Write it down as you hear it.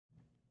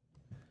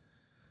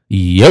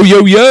Yo,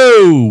 yo,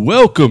 yo!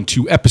 Welcome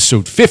to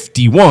episode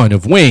 51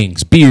 of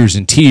Wings, Beers,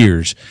 and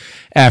Tears.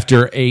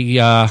 After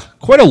a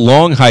quite a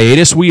long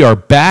hiatus, we are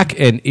back,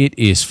 and it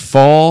is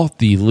fall.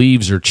 The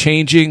leaves are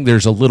changing.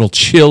 There's a little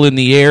chill in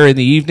the air in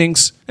the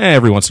evenings,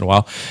 every once in a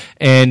while.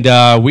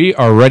 And we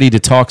are ready to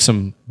talk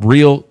some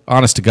real,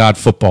 honest-to-God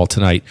football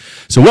tonight.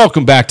 So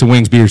welcome back to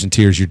Wings, Beers, and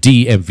Tears, your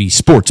DMV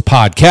Sports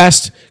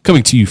podcast,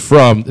 coming to you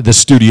from the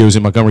studios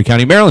in Montgomery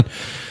County, Maryland.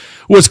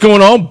 What's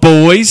going on,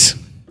 boys?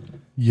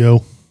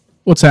 Yo.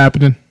 What's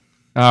happening?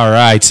 All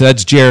right, so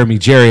that's Jeremy,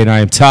 Jerry, and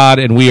I am Todd,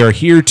 and we are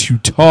here to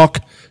talk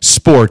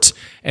sports.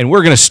 And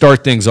we're going to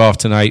start things off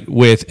tonight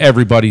with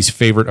everybody's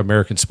favorite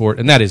American sport,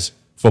 and that is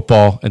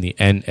football and the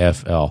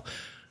NFL.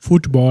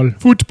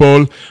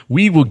 Football.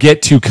 We will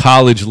get to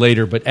college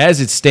later, but as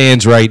it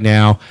stands right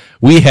now,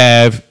 we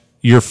have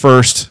your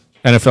first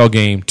NFL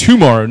game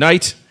tomorrow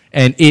night,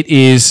 and it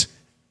is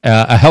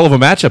a hell of a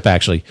matchup,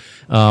 actually.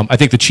 I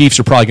think the Chiefs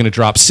are probably going to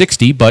drop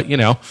 60, but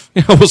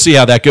we'll see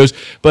how that goes.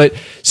 But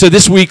so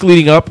this week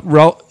leading up,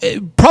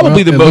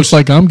 probably the most looks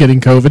like I'm getting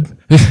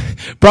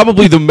COVID.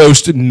 probably the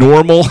most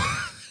normal.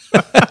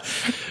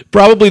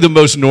 Probably the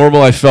most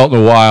normal I felt in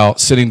a while,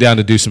 sitting down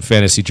to do some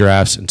fantasy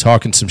drafts and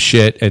talking some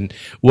shit. And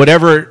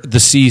whatever the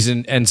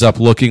season ends up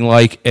looking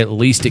like, at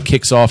least it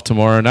kicks off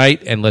tomorrow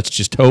night. And let's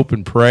just hope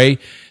and pray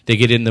they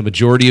get in the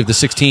majority of the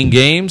 16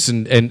 games,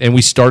 and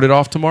we start it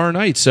off tomorrow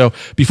night. So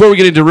before we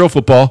get into real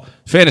football,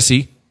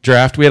 fantasy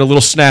draft, we had a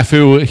little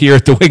snafu here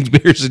at the Wings,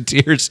 Beers, and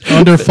Tears.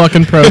 Under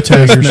fucking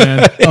protest,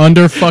 man.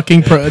 Under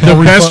fucking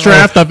the best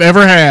draft I've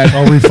ever had.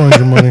 I'll refund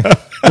your money.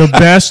 The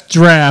best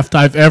draft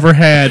I've ever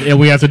had, and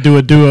we have to do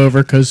a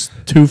do-over because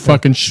two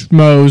fucking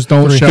schmoes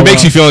don't show up. If it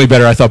makes you feel any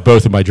better, I thought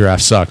both of my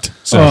drafts sucked.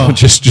 So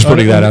just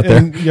putting that out there.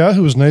 And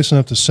Yahoo was nice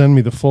enough to send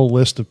me the full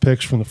list of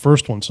picks from the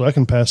first one, so I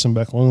can pass them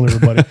back along to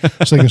everybody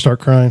so they can start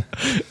crying.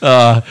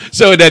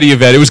 So in any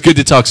event, it was good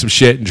to talk some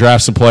shit and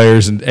draft some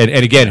players. And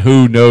again,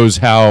 who knows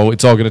how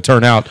it's all going to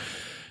turn out.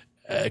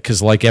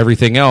 Because like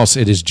everything else,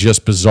 it is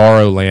just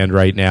bizarro land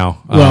right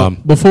now. Well,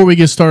 before we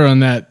get started on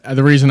that,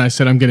 the reason I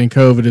said I'm getting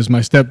COVID is my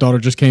stepdaughter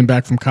just came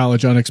back from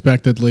college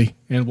unexpectedly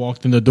and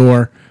walked in the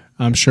door.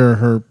 I'm sure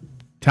her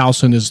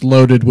Towson is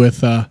loaded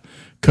with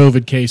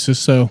COVID cases,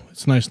 so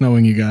it's nice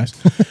knowing you guys.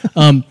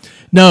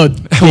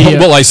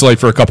 We'll isolate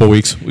for a couple of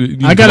weeks.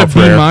 I got a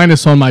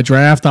B- on my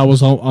draft. I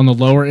was on the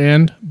lower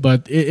end,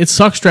 but it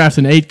sucks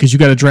drafting 8 because you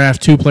got to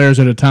draft 2 players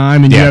at a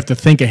time, and you have to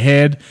think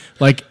ahead.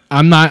 Like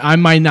I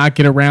might not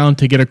get around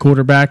to get a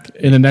quarterback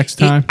in the next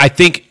time. I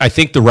think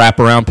the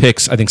wraparound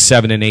picks, I think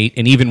 7 and 8,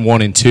 and even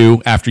 1 and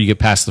 2 after you get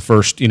past the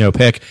first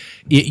pick,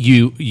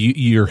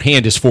 your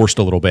hand is forced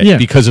a little bit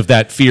because of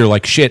that fear.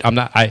 Like shit,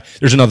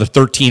 there's another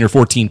 13 or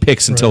 14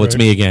 picks until it's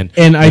me again.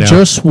 And I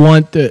just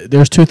want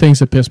there's 2 things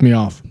that piss me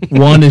off.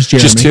 One is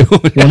Jeremy. Just 2.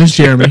 One is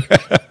Jeremy.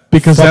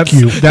 Because that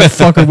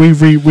fucker we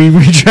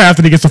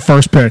redrafted, he gets the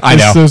first pick. I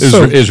know.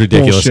 It's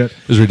ridiculous. Bullshit.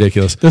 It's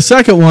ridiculous. The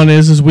second one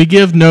is we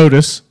give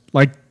notice,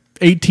 like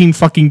 18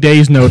 fucking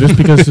days notice,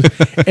 because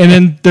and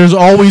then there's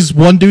always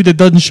one dude that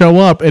doesn't show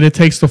up, and it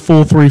takes the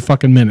full 3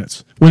 fucking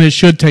minutes when it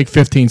should take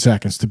 15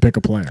 seconds to pick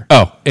a player.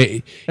 Oh,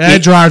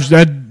 that drives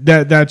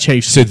that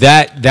chase. So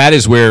that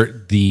is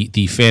where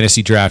the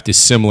fantasy draft is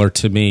similar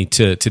to me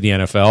to the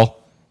NFL.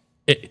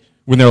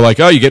 When they're like,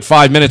 oh, you get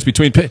 5 minutes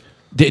between picks.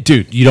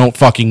 Dude, you don't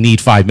fucking need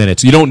 5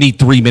 minutes. You don't need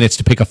 3 minutes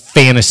to pick a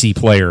fantasy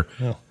player.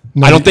 No.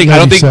 I don't think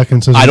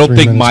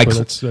my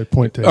that's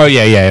point taken. Oh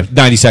yeah,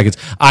 90 seconds.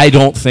 I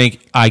don't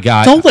think I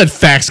got. Don't let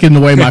facts get in the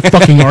way of my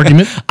fucking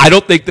argument. I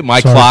don't think that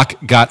my clock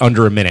got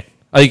under a minute.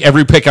 I think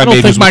every pick I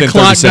made was within 30 seconds. I don't think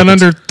my clock got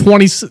under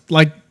 20,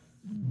 like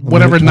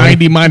whatever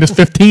 90 minus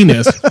 15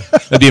 is.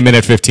 That'd be a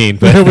minute 15.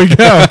 But there we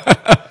go.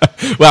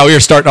 Wow, we are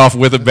starting off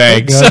with a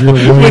bang. God, you're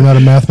really not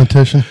a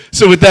mathematician.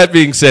 So with that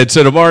being said,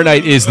 tomorrow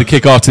night is the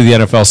kickoff to the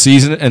NFL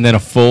season, and then a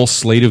full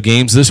slate of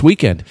games this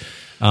weekend.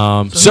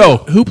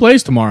 So who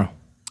plays tomorrow?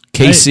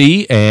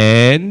 KC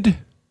and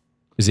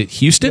is it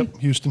Houston? Yep,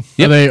 Houston.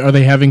 Yep. Are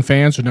they having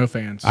fans or no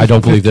fans? I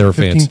don't believe there are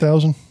fans.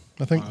 15,000,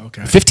 I think. Oh,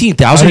 okay.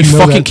 15,000? Are you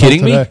fucking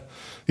kidding me?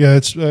 Yeah,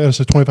 it's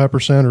a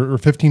 25% or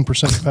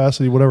 15%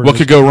 capacity, whatever. What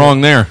could go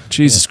wrong there?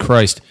 Jesus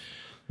Christ.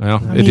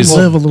 Well, it is.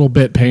 Live a little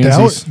bit,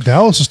 pansies.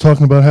 Dallas is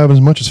talking about having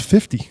as much as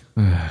 50.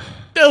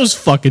 Those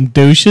fucking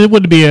douches.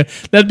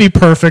 That'd be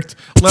perfect.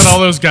 Let all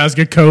those guys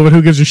get COVID.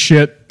 Who gives a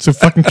shit? So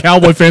fucking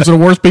Cowboy fans are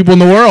the worst people in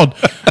the world.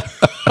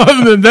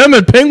 Other than them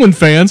and Penguin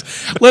fans,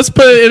 let's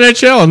put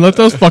NHL and let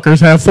those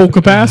fuckers have full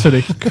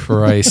capacity.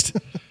 Christ.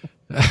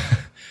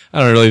 I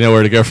don't really know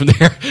where to go from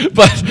there.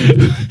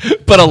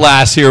 But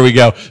alas, here we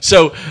go.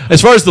 So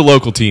as far as the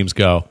local teams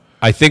go,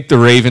 I think the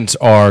Ravens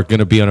are going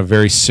to be on a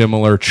very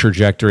similar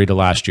trajectory to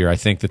last year. I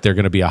think that they're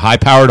going to be a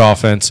high-powered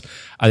offense.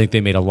 I think they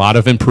made a lot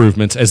of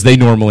improvements, as they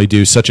normally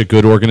do. Such a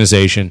good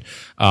organization.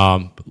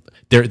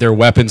 Their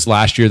weapons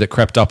last year that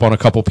crept up on a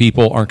couple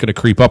people aren't going to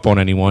creep up on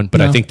anyone,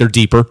 but I think they're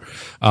deeper.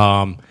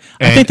 I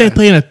think they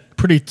play in a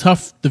pretty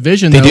tough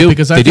division, They though, do.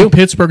 because They I think do.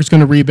 Pittsburgh is going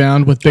to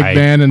rebound with Big I-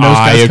 Ben and those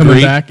I guys coming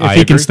agree. back if I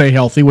he can agree. stay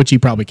healthy, which he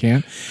probably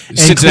can't. And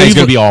Cincinnati's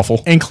gonna be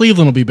awful. and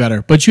Cleveland will be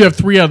better. But you have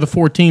 3 out of the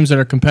 4 teams that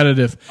are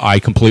competitive. I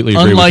completely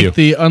agree Unlike with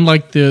you.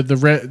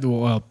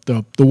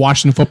 the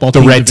Washington football The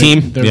team, red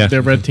team? their, Yeah.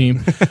 their red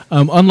team.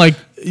 Unlike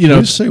Did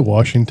you say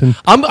Washington?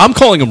 I'm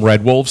calling them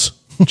Red Wolves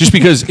just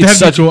because it's that'd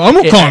be such. cool. I'm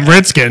gonna call them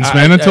Redskins,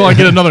 man, until I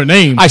get another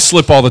name. I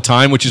slip all the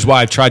time, which is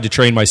why I've tried to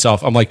train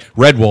myself. I'm like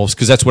Red Wolves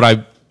because that's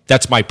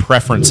my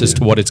preference as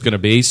to what it's going to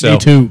be. So Me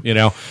too. You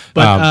know,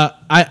 But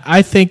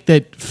I think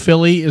that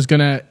Philly is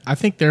gonna. I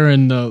think they're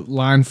in the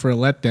line for a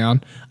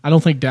letdown. I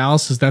don't think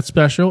Dallas is that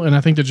special, and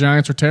I think the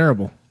Giants are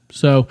terrible.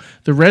 So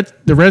the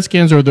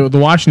Redskins or the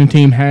Washington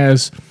team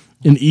has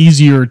an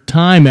easier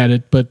time at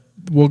it, but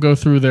we'll go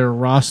through their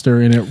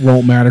roster and it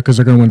won't matter because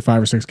they're going to win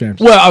 5 or 6 games.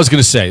 well, I was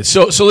going to say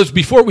so. Let's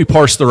before we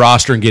parse the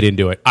roster and get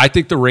into it. I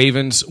think the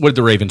Ravens. What did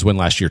the Ravens win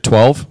last year?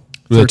 12.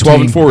 Was it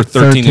 12-4 or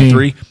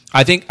 13-3?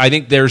 I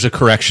think there's a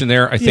correction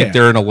there. I think Yeah.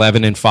 they're an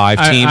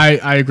 11-5 team.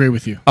 I agree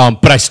with you.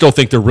 But I still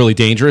think they're really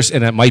dangerous,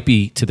 and that might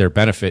be to their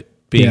benefit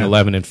being Yeah.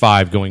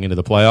 11-5 going into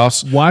the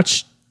playoffs.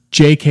 Watch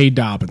J.K.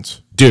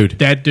 Dobbins. Dude,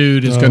 That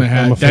dude is going to I'm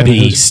have a fan that of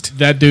his. Beast.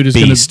 That dude is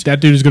Beast. going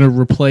to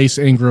replace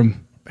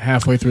Ingram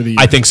halfway through the year.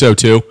 I think so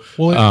too.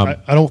 Well,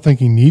 I don't think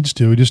he needs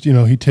to. He just,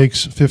 he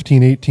takes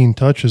 15, 18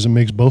 touches and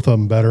makes both of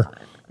them better.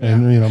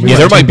 And, Yeah,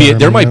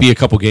 there might be a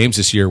couple games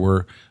this year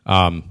where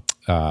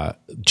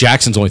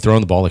Jackson's only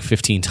throwing the ball like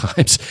 15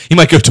 times. He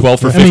might go 12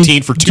 for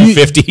 15 for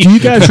 250. Do you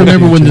guys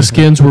remember when the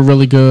Skins were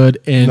really good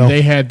and No.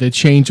 they had the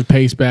change of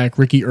pace back,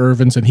 Ricky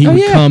Irvins, and he Oh,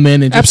 would yeah. come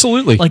in and just,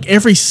 Absolutely. like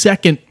every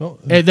second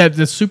at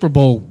the Super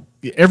Bowl,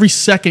 every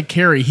second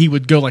carry he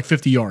would go like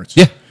 50 yards.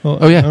 Yeah.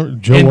 Oh yeah.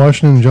 Joe And-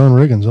 Washington and John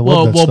Riggins. I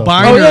love that stuff.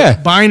 Biner, Oh,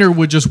 yeah. Biner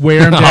would just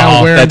wear him down,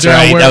 Oh, wear him that's down.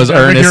 right. Wear That was him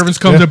down. Ricky Ernest. Irvins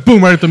comes in,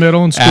 boom, right at the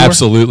middle and score.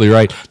 Absolutely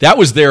right. That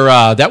was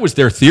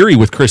their theory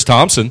with Chris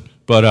Thompson,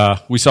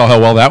 but we saw how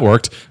well that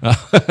worked.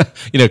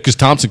 Because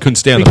Thompson couldn't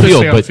stay on He the couldn't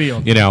field. stay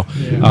on But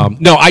the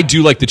field. no, I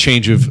do like the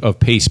change of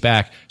pace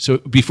back. So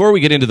before we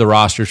get into the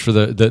rosters for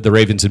the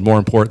Ravens and more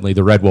importantly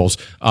the Red Wolves,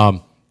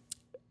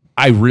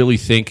 I really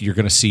think you're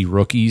going to see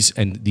rookies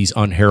and these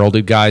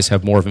unheralded guys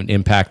have more of an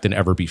impact than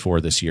ever before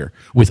this year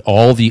with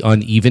all the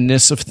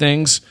unevenness of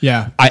things.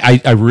 Yeah.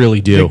 I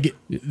really do.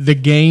 The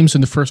games in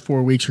the first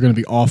 4 weeks are going to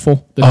be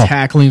awful. The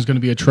tackling is going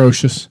to be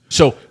atrocious.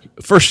 So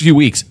first few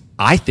weeks,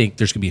 I think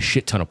there's going to be a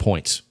shit ton of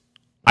points.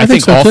 I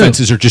think think so, too.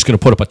 offenses are just going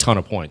to put up a ton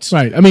of points.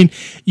 Right. I mean,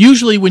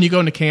 usually when you go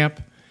into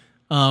camp,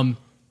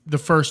 the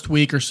first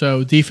week or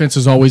so, defense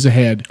is always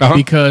ahead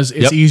because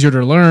it's Yep. easier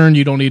to learn.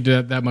 You don't need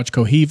that much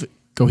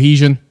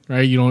cohesion,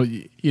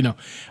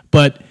 right?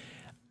 But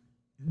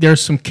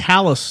there's some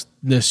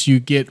callousness you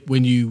get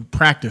when you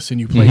practice and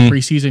you play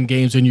preseason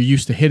games and you're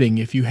used to hitting.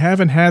 If you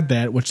haven't had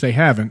that, which they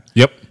haven't,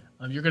 Yep.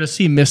 you're going to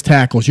see missed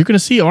tackles. You're going to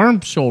see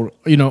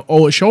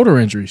shoulder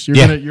injuries.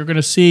 Yeah. You're going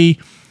to see,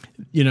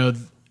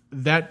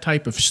 that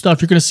type of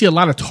stuff. You're going to see a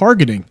lot of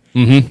targeting,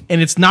 and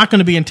it's not going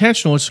to be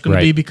intentional. It's going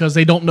Right. to be because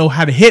they don't know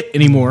how to hit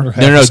anymore, Half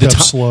No, a the step ti-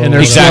 slow. and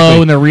they're Exactly.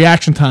 slow, and their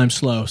reaction time's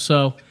slow.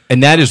 So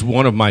And that is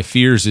one of my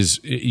fears is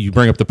you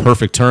bring up the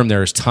perfect term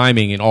there is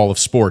timing in all of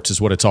sports is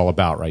what it's all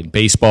about, right?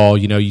 Baseball,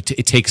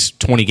 it takes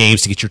 20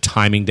 games to get your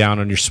timing down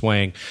on your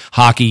swing.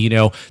 Hockey,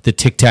 the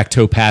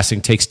tic-tac-toe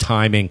passing takes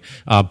timing.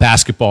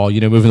 Basketball,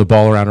 moving the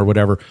ball around or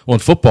whatever. Well, in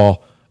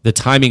football, the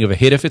timing of a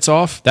hit, if it's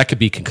off, that could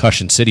be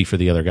concussion city for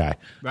the other guy,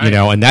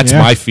 and that's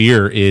my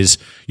fear is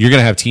you're going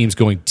to have teams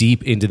going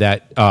deep into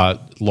that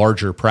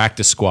larger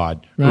practice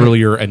squad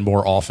earlier and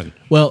more often.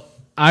 well,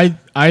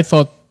 I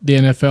thought the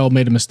NFL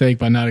made a mistake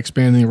by not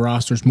expanding the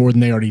rosters more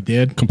than they already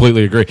did.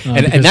 Completely agree.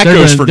 And Because that they're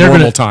goes gonna- for they're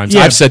normal gonna- times.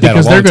 yeah, I've said that a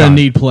because long they're going time.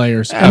 to need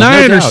players, Yeah, and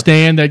I no doubt.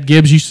 understand that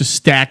Gibbs used to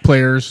stack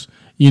players,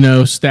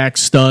 stack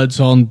studs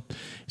on,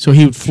 so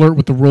he would flirt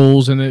with the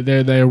rules, and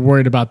they're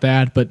worried about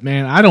that. But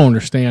man, I don't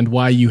understand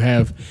why you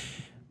have,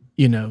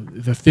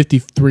 the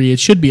 53. It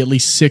should be at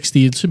least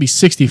 60. It should be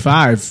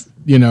 65.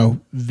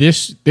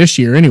 This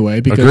year anyway.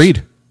 Because,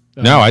 Agreed.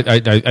 No,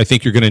 I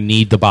think you're going to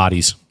need the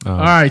bodies. All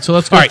right, so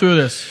let's go All right. through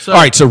this. So, All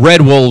right, so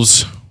Red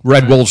Wolves.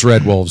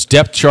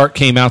 Depth chart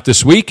came out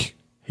this week.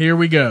 here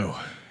we go.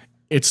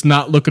 It's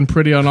not looking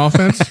pretty on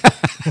offense.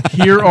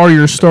 Here are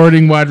your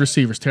starting wide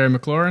receivers: Terry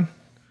McLaurin,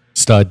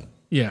 Stud.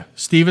 yeah,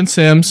 Steven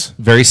Sims.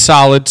 Very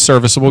solid,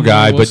 serviceable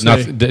guy, We'll but see.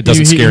 nothing that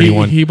doesn't He- scare he-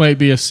 anyone. He might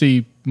be a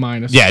C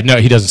minus. Yeah, no,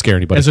 he doesn't scare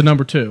anybody. As a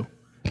number 2.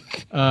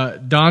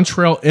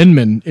 Dontrell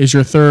Inman is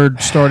your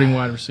third starting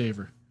wide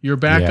receiver. Your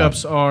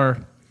backups are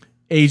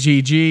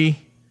AGG,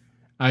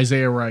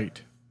 Isaiah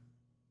Wright.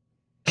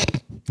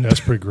 That's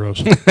pretty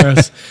gross.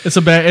 It's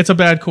a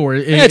bad core.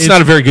 It's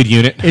not a very good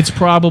unit. It's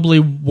probably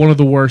one of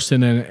the worst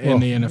in the At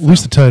NFL.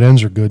 least the tight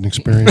ends are good and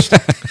experienced.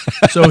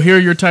 So here are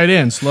your tight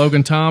ends: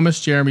 Logan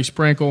Thomas, Jeremy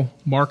Sprinkle,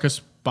 Marcus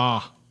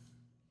Baugh.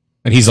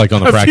 And he's like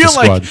on the practice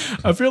squad.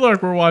 I feel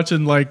like we're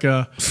watching like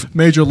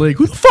Major League.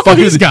 Who the fuck are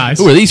these guys?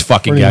 Who are these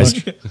fucking Pretty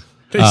guys? much.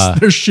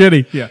 They're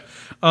shitty. Yeah.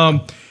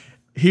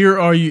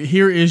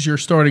 Here is your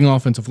starting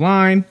offensive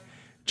line: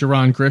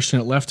 Jerron Christian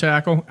at left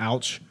tackle.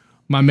 Ouch.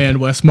 My man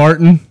Wes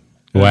Martin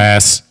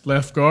Wes.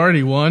 Left guard,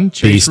 he won.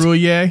 Chase Beast.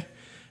 Rouillet.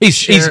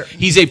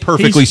 He's a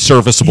perfectly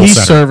serviceable He's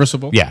center.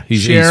 serviceable. Yeah,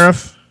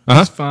 Sheriff.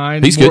 He's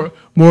fine. He's good.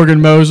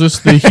 Morgan Moses,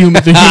 the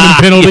human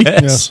penalty.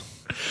 Yes.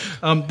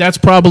 Yes. That's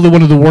probably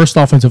one of the worst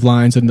offensive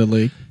lines in the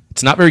league.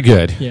 It's not very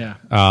good. Yeah.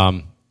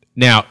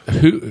 Now,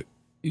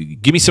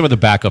 give me some of the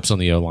backups on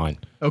the O-line.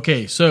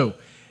 Okay, so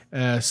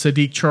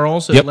Sadiq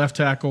Charles at Yep. left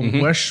tackle.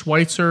 Wes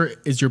Schweitzer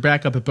is your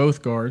backup at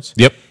both guards.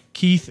 Yep.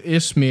 Keith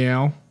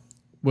Ismail,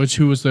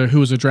 who was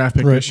a draft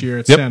pick Right. this year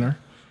at Yep. center.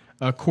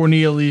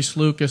 Cornelius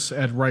Lucas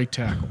at right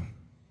tackle.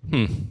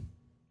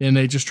 And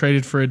they just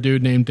traded for a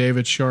dude named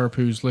David Sharp,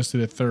 who's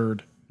listed at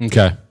third.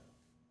 Okay.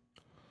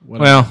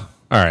 Whatever. Well,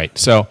 all right.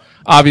 So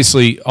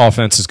obviously,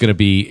 offense is going to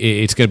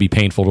be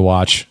painful to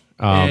watch.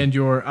 And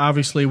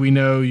obviously we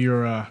know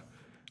your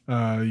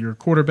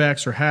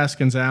quarterbacks are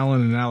Haskins,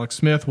 Allen, and Alex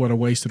Smith. What a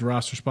wasted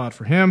roster spot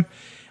for him.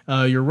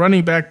 Your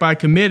running back by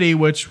committee,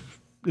 which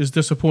is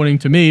disappointing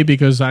to me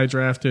because I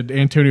drafted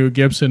Antonio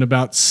Gibson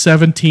about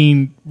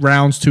 17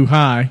 rounds too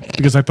high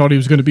because I thought he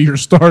was going to be your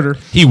starter.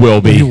 He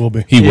will be. He will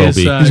be. He will Is,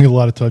 be. He's going to get a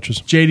lot of touches.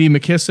 J.D.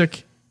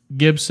 McKissick,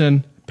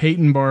 Gibson,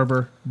 Peyton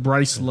Barber,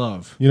 Bryce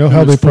Love. You know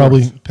how they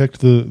probably picked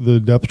the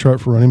depth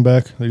chart for running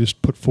back? They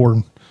just put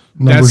four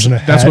numbers in a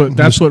hat.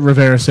 That's what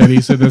Rivera said. He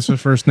said that's the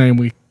first name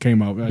we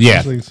came up with.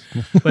 Yeah.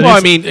 But Well,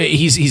 I mean,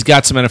 he's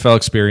got some NFL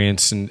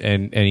experience, and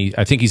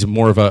I think he's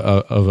more of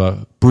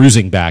a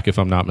bruising back, if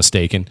I'm not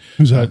mistaken.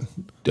 Who's that?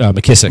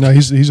 McKissick. No,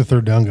 he's a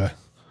third down guy.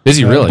 Is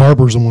he really?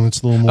 Barber's the one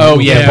that's a little more. Oh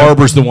yeah, Yeah.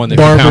 Barber's the one that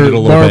compounded a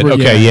little Barber, bit.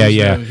 Okay, yeah,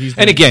 yeah. he's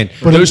And the- again,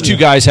 those two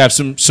guys have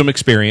some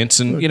experience,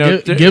 and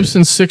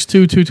Gibson's 6'2",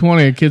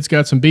 220. A kid's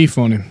got some beef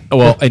on him.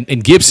 Well,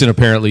 and Gibson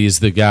apparently is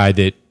the guy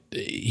that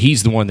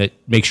he's the one that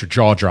makes your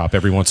jaw drop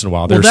every once in a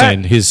while. They're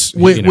saying his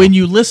when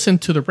you listen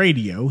to the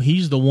radio,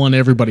 he's the one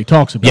everybody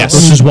talks about. Yes.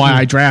 This is why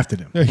I drafted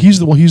him. Yeah, he's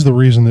the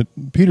reason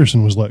that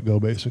Peterson was let go,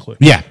 basically.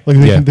 Yeah. Like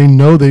Yeah. they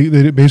know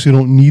they basically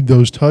don't need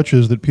those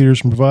touches that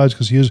Peterson provides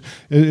because he is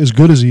as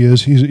good as he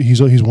is.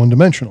 He's one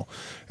dimensional,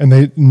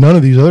 and none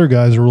of these other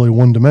guys are really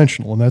one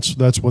dimensional, and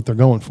that's what they're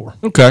going for.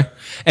 Okay,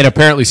 and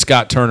apparently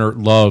Scott Turner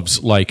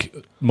loves like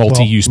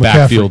multi-use Well,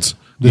 McCaffrey. backfields.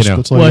 Just- You know,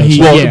 that's all Well, I gotta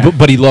he- say. yeah.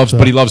 but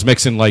he loves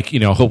mixing, like,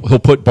 he'll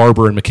put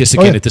Barber and McKissick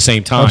Oh, in yeah. at the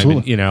same time,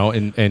 Absolutely.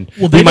 and Well,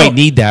 we they might don't-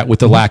 need that with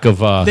the lack of.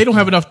 They don't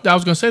have enough. I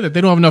was going to say that they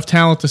don't have enough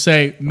talent to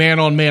say man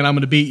on man. I'm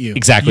going to beat you.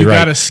 Exactly You right.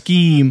 got to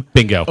scheme.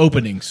 Bingo.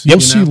 Openings. You'll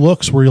you see know?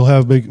 looks where you'll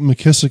have big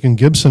McKissick and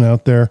Gibson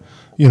out there,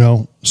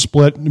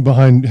 split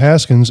behind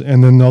Haskins,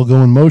 and then they'll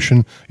go in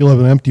motion. You'll have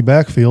an empty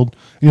backfield.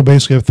 You'll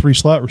basically have three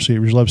slot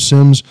receivers. You'll have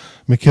Sims,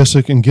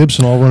 McKissick, and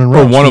Gibson all running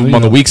or routes. one of them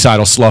on the weak side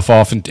will slough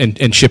off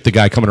and ship the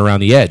guy coming around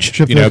the edge,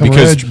 Chip the guy coming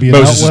because edge, be an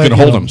Moses is outlet, going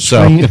to hold him.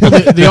 So screen.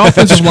 The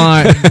offensive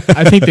line.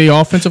 I think the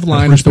offensive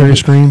line is Rosemary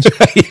screens.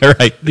 yeah,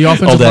 right. the All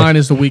offensive day. line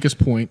is the weakest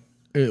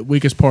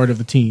part of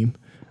the team.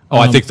 Oh,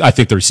 I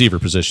think the receiver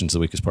position is the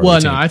weakest part. Well,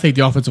 of the no, team. I think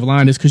the offensive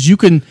line is because you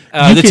can.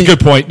 That's a good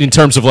point in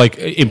terms of like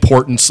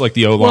importance, like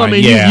the O line. Well, I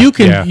mean, yeah, you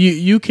can yeah.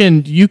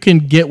 you can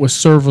get with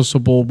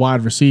serviceable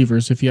wide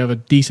receivers if you have a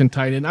decent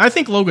tight end. I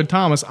think Logan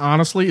Thomas,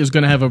 honestly, is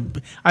going to have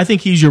I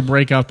think he's your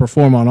breakout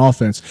performer on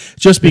offense,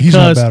 just because He's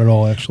not bad at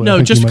all, actually. I No,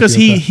 think just he might because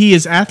be okay. he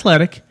is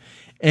athletic.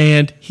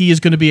 And he is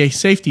going to be a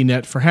safety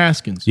net for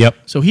Haskins. Yep.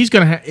 So he's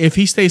going to if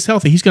he stays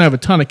healthy, he's going to have a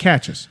ton of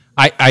catches.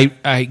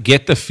 I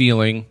get the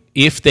feeling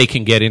if they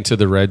can get into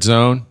the red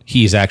zone,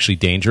 he's actually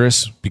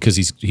dangerous because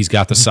he's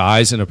got the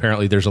size, and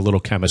apparently there's a little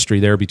chemistry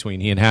there between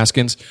he and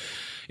Haskins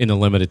in the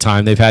limited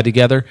time they've had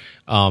together.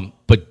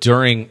 But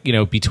during,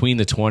 between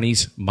the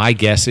 20s, my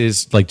guess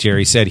is, like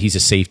Jerry said, he's a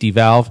safety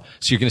valve.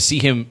 So you're going to see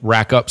him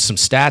rack up some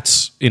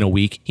stats in a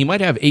week. He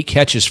might have 8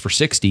 catches for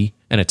 60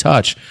 and a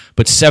touch,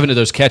 but 7 of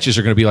those catches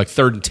are going to be like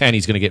 3rd and 10.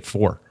 He's going to get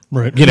 4.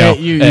 Right.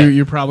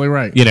 You're probably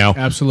right.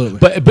 Absolutely.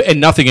 But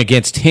and nothing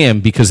against him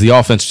because the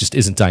offense just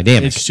isn't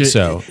dynamic. It's just,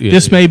 so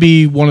this may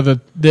be one of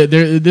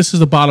this is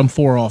the bottom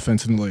 4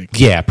 offense in the league.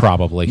 yeah,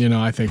 probably.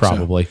 I think so.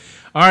 probably.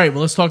 All right,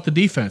 well, let's talk the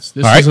defense.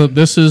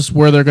 This is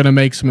where they're going to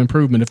make some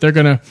improvement. If they're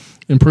going to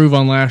improve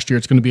on last year,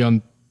 it's going to be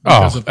on.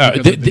 because of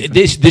the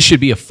defense. This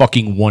should be a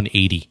fucking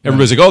 180.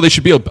 Everybody's like, oh, they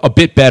should be a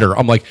bit better.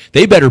 I'm like,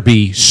 they better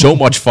be so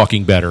much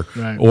fucking better,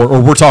 Right.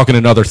 or we're talking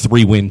another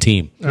 3-win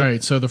team. All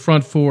right, so the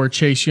front 4: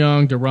 Chase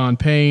Young, Deron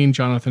Payne,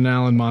 Jonathan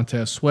Allen,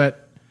 Montez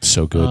Sweat.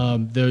 So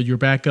good. Your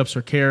backups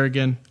are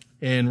Kerrigan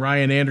and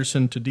Ryan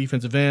Anderson to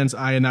defensive ends,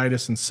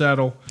 Ioannidis and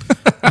Settle.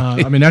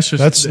 I mean, that's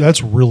just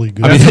That's really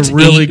good. I mean, that's that's a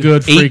really 8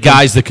 good freaking-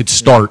 guys that could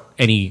start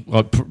any,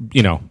 and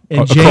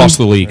across James-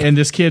 the league. And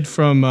this kid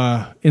from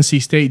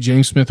NC State,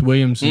 James Smith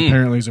Williams, Mm.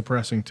 apparently is a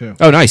pressing too.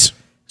 Oh, nice.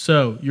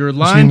 So your Is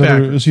he another-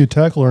 linebacker, is he a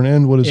tackle or an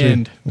end? What is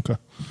End. he? Okay.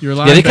 your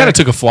linebacker, Yeah, they kind of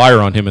took a flyer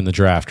on him in the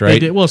draft, they right?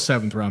 did, well,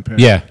 7th round pick.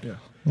 Yeah.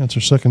 That's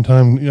their second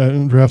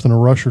time drafting a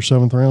rusher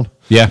 7th round.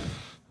 Yeah,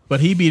 But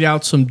he beat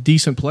out some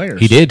decent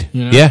players. he did.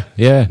 you know?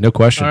 Yeah, no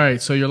question. All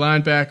right, so your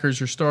linebackers,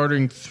 your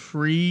starting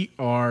 3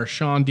 are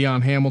Sean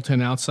Dion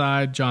Hamilton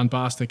outside, John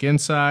Bostic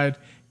inside,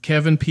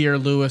 Kevin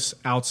Pierre-Louis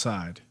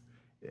outside.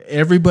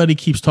 everybody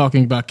keeps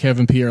talking about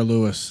Kevin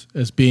Pierre-Louis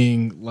as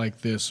being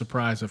like the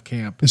surprise of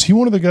camp. Is he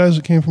one of the guys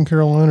that came from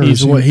Carolina?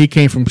 Or He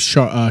came from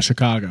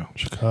Chicago.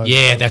 Chicago.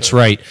 Yeah, that's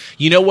right.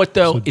 You know what,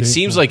 though? So It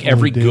seems like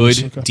every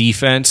good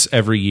defense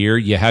every year,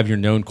 you have your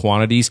known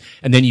quantities,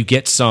 and then you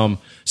get some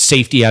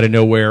safety out of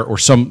nowhere or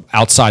some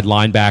outside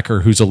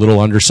linebacker who's a little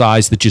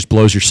undersized that just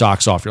blows your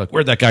socks off. You're like,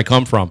 where'd that guy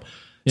come from?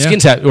 Yeah.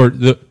 Skins or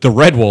the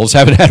Red Wolves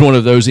haven't had one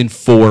of those in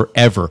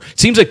forever. It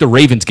seems like the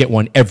Ravens get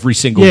one every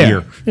single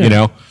year, you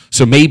know?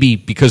 So maybe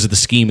because of the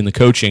scheme and the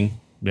coaching,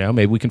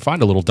 maybe we can find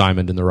a little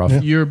diamond in the rough.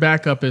 Your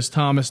backup is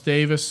Thomas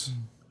Davis.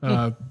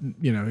 The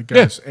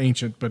guy's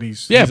ancient, but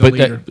he's a but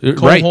leader.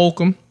 Cole right.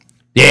 Holcomb.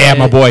 Yeah,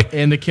 my boy.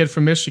 And the kid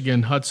from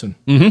Michigan, Hudson.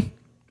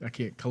 Mm-hmm. I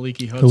can't.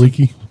 Kaliki Hudson.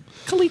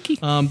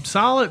 Kaliki.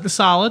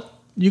 Solid.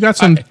 You got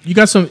some.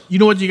 You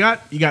know what you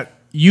got? You got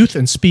youth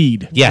and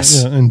speed.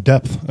 Yes. Yeah, and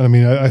depth. I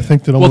mean, I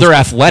think that Well, almost, they're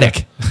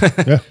athletic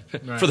yeah.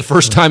 for the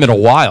first time in a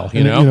while,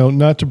 you know?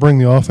 Not to bring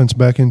the offense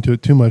back into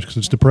it too much because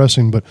it's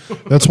depressing, but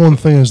that's one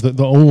thing is that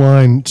the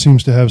O-line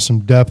seems to have some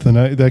depth, and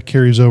that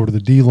carries over to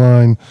the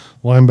D-line,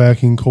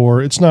 linebacking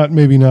core. It's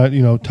maybe not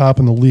top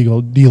in the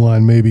league,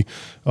 D-line maybe,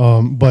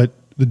 but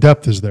the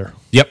depth is there.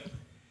 Yep.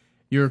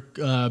 Your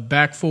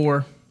back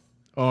four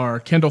are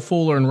Kendall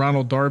Fuller and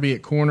Ronald Darby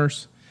at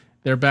corners.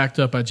 They're backed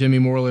up by Jimmy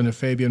Moreland and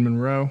Fabian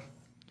Monroe.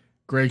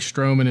 Greg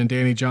Stroman and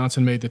Danny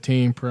Johnson made the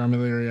team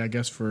primarily, I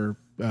guess, for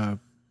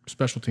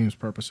special teams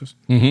purposes.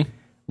 Mm-hmm.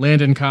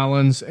 Landon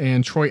Collins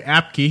and Troy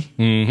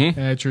Apke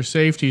at your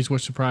safeties,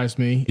 which surprised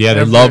me. Yeah,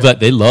 they love that.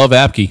 They love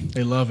Apke.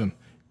 They love him.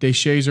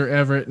 DeShazer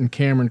Everett and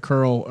Cameron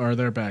Curl are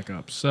their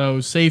backups.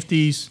 So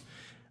safeties,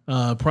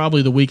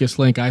 probably the weakest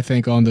link, I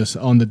think, on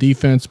the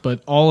defense.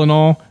 But all in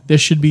all,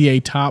 this should be a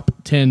top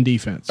 10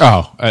 defense.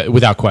 Oh,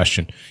 without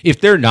question.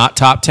 If they're not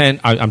top 10,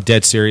 I'm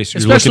dead serious.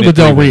 Especially with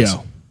Del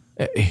Rio.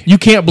 You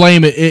can't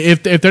blame it.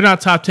 If they're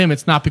not top 10,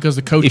 it's not because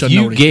the coach doesn't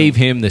know what If he's you gave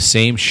doing. him the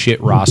same shit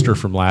roster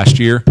from last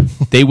year,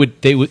 they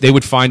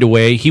would find a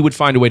way. He would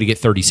find a way to get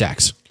 30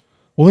 sacks.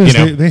 Well,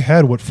 they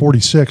had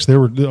 46. They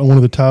were one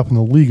of the top in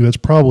the league. That's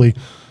probably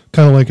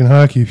kind of like in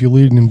hockey. If you're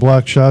leading in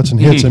blocked shots and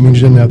hits, that means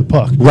you didn't have the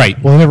puck.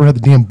 Right. Well, they never had the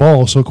damn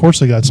ball, so of course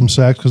they got some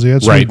sacks because they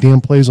had so many damn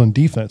plays on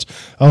defense.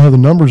 I don't have the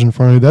numbers in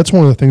front of you. That's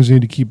one of the things they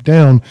need to keep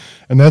down,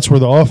 and that's where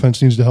the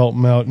offense needs to help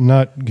them out and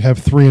not have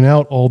 3 and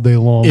out all day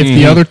long. If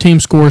the other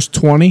team scores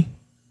 20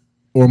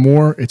 or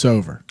more, it's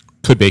over.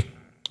 Could be.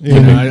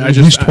 At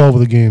least 12 of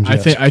the games.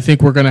 I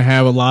think we're going to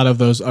have a lot of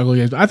those ugly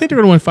games. I think they're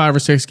going to win 5 or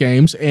 6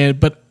 games,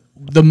 but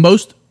the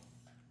most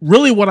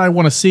really what I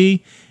want to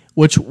see,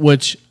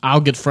 which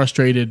I'll get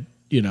frustrated,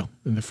 in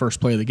the first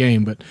play of the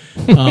game, but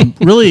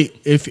really,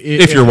 if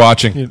you're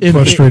watching,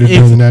 frustrated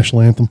during the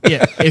national anthem,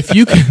 yeah, if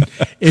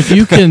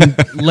you can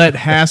let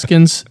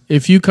Haskins,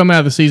 if you come out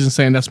of the season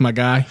saying that's my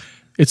guy,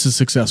 it's a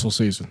successful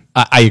season.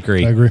 I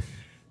agree.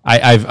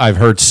 I've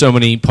heard so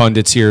many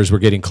pundits here as we're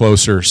getting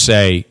closer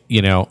say,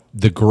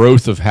 the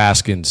growth of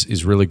Haskins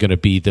is really going to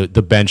be the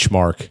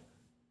benchmark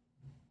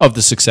of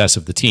the success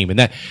of the team, and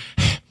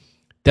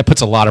that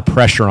puts a lot of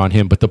pressure on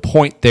him. But the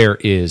point there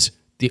is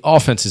the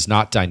offense is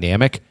not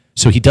dynamic,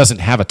 so he doesn't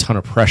have a ton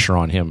of pressure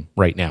on him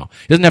right now.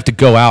 He doesn't have to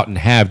go out and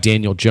have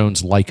Daniel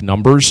Jones-like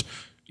numbers,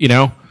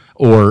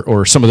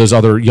 or some of those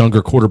other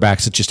younger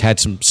quarterbacks that just had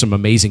some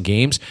amazing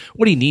games.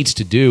 What he needs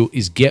to do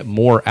is get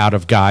more out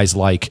of guys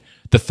like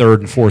the third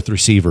and fourth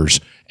receivers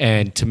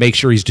and to make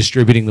sure he's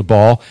distributing the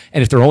ball.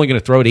 And if they're only going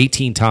to throw it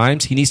 18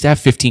 times, he needs to have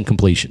 15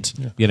 completions,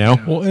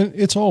 Well, and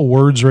it's all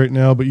words right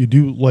now, but you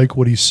do like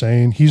what he's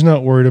saying. He's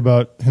not worried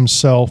about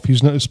himself.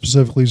 He's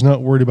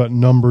not worried about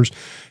numbers.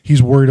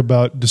 He's worried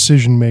about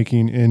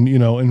decision-making and,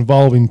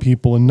 involving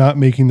people and not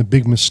making the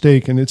big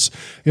mistake. And it's,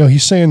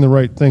 he's saying the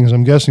right things.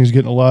 I'm guessing he's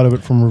getting a lot of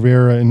it from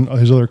Rivera and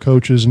his other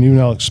coaches and even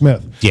Alex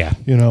Smith. Yeah.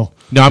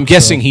 No, I'm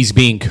guessing he's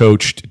being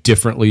coached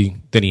differently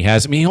than he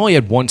has. I mean, he only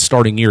had one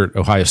starting year at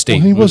Ohio State.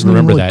 Well, he wasn't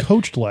Remember even really that.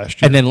 coached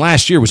last year. And then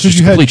last year was just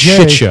you a had complete Jay,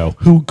 shit show.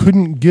 Who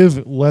couldn't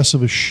give less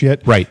of a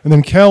shit. Right. And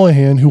then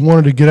Callahan, who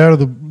wanted to get out of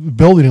the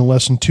building in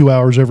less than 2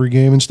 hours every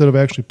game instead of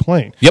actually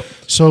playing. Yep.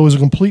 So it was a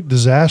complete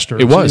disaster.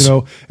 It was.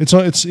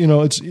 It's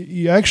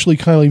you actually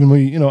kind of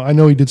even I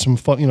know he did some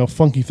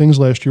funky things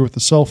last year with the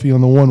selfie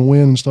on the one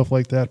win and stuff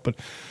like that, but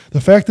the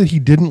fact that he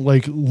didn't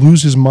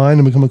lose his mind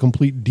and become a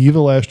complete diva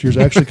last year is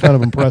actually kind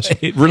of impressive.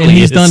 It really and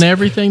he's is. done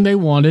everything they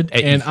wanted,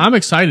 and I'm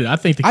excited. I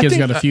think the kid's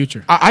got a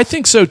future. I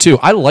think so too.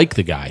 I like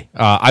the guy.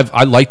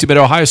 I liked him at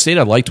Ohio State.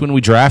 I liked when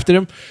we drafted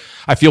him.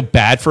 I feel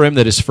bad for him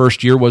that his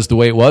first year was the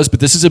way it was, but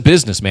this is a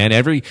business, man.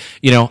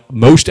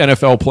 Most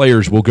NFL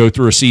players will go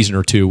through a season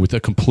or two with a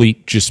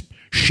complete just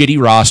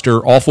shitty roster,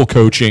 awful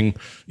coaching,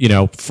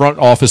 front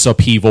office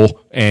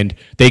upheaval, and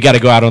they got to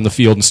go out on the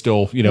field and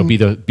still, be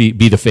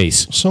the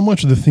face. So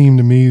much of the theme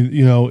to me,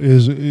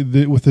 is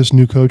with this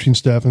new coaching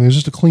staff, and there's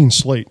just a clean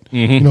slate,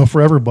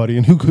 for everybody,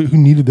 and who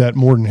needed that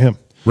more than him.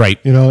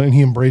 Right. And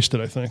he embraced it,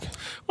 I think.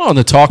 Well, and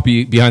the talk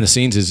behind the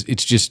scenes is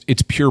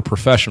it's pure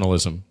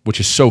professionalism, which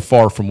is so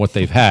far from what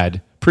they've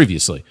had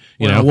previously.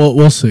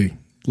 We'll see.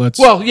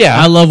 Well, yeah.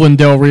 I love when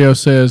Del Rio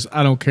says,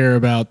 I don't care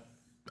about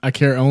I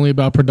care only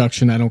about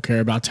production. I don't care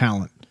about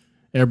talent.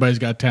 Everybody's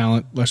got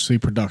talent. Let's see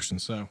production.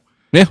 So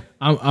Yeah.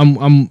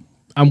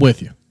 I'm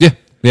with you.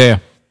 Yeah.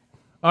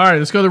 All right,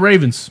 let's go to the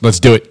Ravens. Let's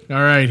do it. All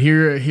right,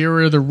 here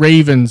are the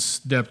Ravens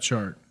depth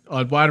chart.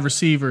 On wide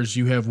receivers,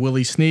 you have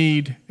Willie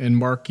Snead and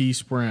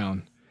Marquise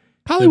Brown.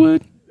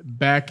 Hollywood.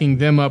 Backing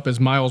them up as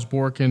Miles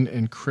Borkin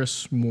and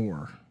Chris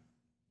Moore.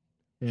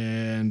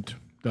 And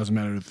doesn't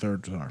matter who the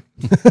thirds are.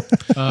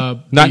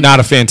 Not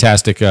a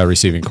fantastic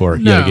receiving core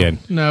yet again.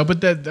 No,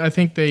 but that I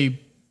think they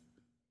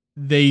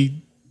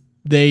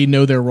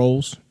know their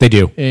roles. They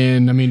do.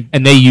 And I mean,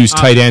 And they use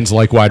tight ends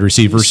like wide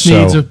receivers.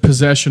 Snead's So a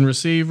possession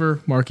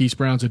receiver. Marquise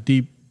Brown's a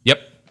deep yep.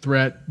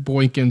 threat.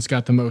 Boykin's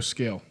got the most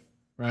skill,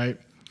 right?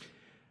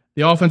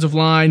 The offensive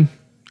line,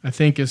 I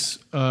think, is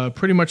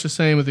pretty much the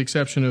same with the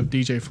exception of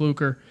DJ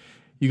Fluker.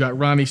 You got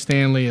Ronnie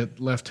Stanley at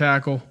left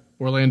tackle,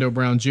 Orlando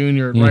Brown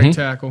Jr. at right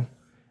tackle,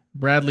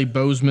 Bradley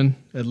Bozeman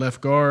at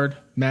left guard,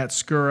 Matt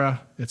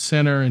Skura at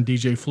center, and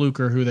DJ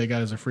Fluker, who they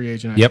got as a free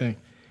agent, I think,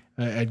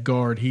 at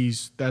guard.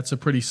 That's a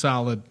pretty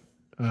solid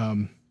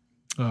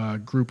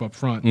group up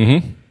front.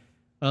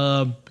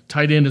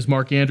 Tight end is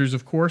Mark Andrews,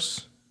 of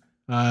course.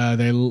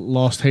 They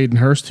lost Hayden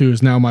Hurst, who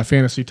is now my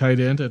fantasy tight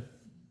end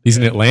He's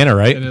in Atlanta,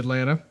 right? in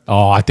Atlanta.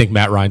 Oh, I think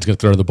Matt Ryan's going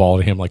to throw the ball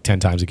to him like 10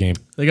 times a game.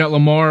 They got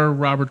Lamar,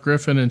 Robert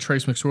Griffin, and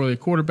Trace McSorley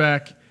at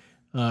quarterback.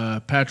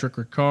 Patrick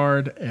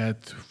Ricard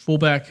at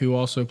fullback, who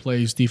also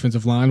plays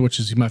defensive line, which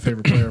is my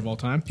favorite player of all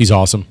time. He's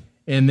awesome.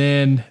 And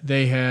then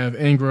they have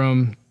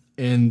Ingram,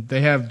 and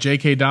they have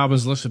J.K.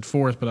 Dobbins listed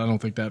fourth, but I don't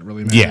think that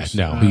really matters.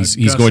 Yeah, no, he's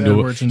Gus going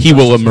Edwards to. and He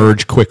will Justice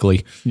emerge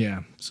quickly.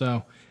 Yeah,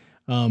 so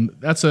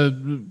that's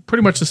a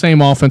pretty much the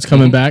same offense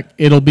coming back.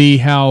 It'll be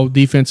how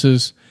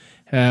defenses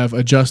have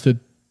adjusted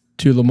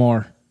to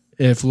Lamar.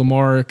 If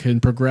Lamar can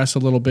progress a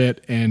little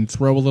bit and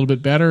throw a little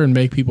bit better and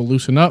make people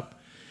loosen up,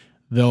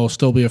 they'll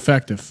still be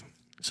effective.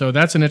 So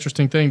that's an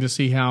interesting thing to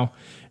see how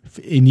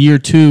in year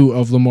 2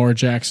 of Lamar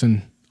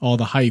Jackson, all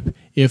the hype,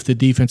 if the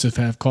defenses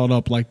have caught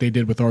up like they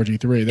did with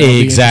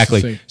RG3.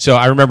 Exactly. So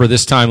I remember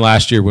this time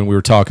last year when we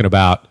were talking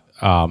about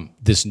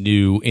this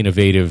new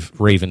innovative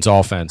Ravens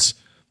offense.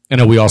 I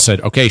know we all said,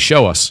 okay,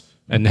 show us.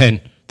 And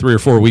then 3 or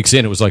 4 weeks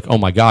in, it was like, oh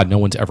my God, no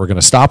one's ever going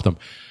to stop them.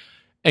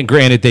 And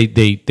granted, they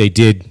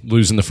did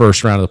lose in the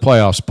first round of the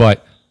playoffs,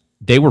 but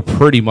they were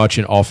pretty much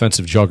an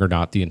offensive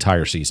juggernaut the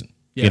entire season.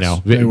 Yes,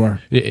 they were.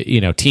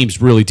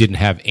 Teams really didn't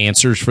have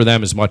answers for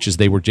them as much as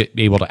they were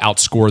able to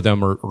outscore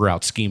them or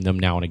out-scheme them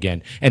now and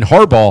again. And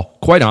Harbaugh,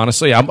 quite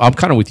honestly, I'm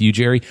kind of with you,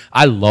 Jerry.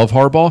 I love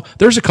Harbaugh.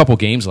 There's a couple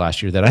games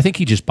last year that I think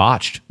he just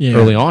botched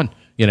early on.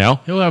 He'll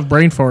have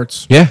brain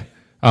farts. Yeah.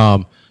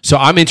 So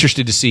I'm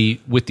interested to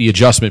see with the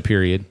adjustment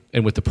period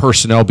and with the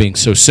personnel being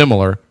so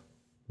similar,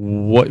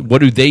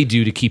 what do they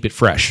do to keep it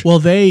fresh? Well,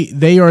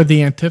 they are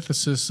the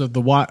antithesis of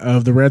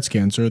the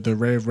Redskins or the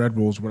Red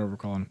Bulls, whatever we're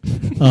calling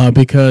them.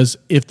 Because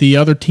if the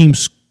other team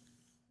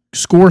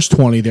scores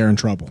 20, they're in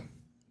trouble.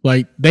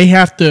 Like they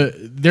have to.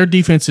 Their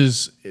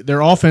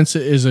offense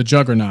is a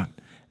juggernaut.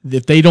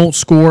 If they don't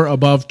score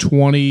above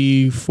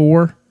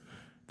 24,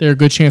 they're a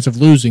good chance of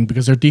losing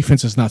because their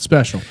defense is not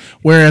special.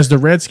 Whereas the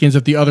Redskins,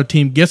 if the other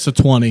team gets a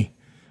 20,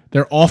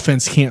 their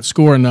offense can't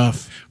score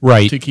enough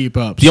to keep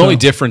up. The only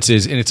difference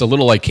is, and it's a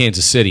little like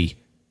Kansas City,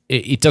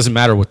 it doesn't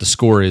matter what the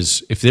score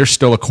is. If there's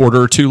still a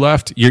quarter or two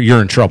left,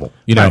 you're in trouble.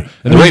 Right.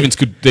 And the Ravens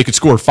could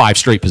score 5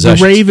 straight possessions.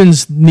 The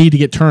Ravens need to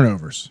get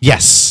turnovers.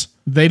 Yes.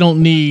 They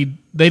don't need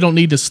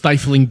the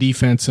stifling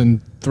defense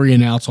and 3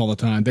 and outs all the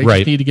time. They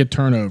just need to get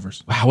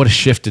turnovers. Wow, what a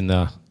shift in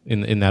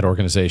that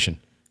organization.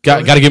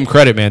 Got to give them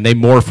credit, man. They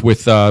morph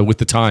with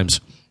the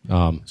times.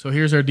 So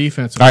here's our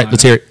defense. All right,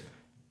 let's hear it.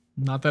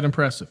 Not that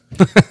impressive.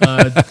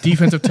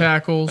 Defensive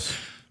tackles,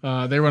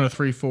 they run a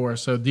 3-4.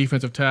 So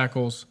defensive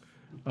tackles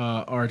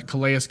are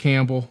Calais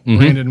Campbell,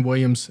 Brandon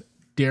Williams,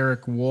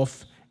 Derek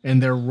Wolfe,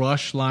 and their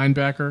rush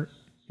linebacker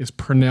is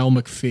Pernell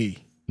McPhee.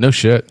 No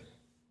shit.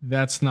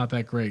 That's not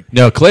that great.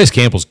 No, Calais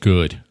Campbell's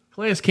good.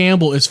 Calais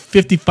Campbell is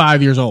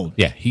 55 years old.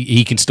 Yeah,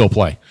 he can still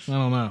play. I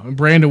don't know. And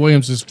Brandon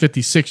Williams is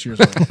 56 years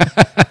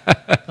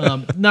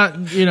old.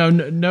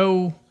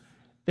 No,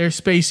 they're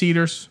space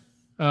eaters.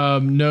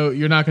 No,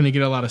 you're not going to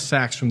get a lot of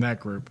sacks from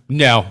that group.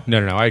 No,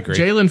 I agree.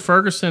 Jalen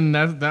Ferguson,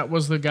 that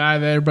was the guy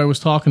that everybody was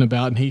talking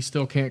about, and he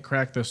still can't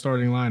crack the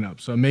starting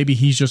lineup. So maybe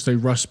he's just a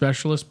rush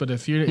specialist. But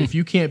if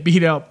you can't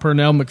beat out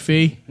Pernell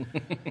McPhee,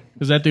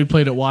 because that dude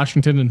played at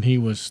Washington and he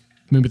was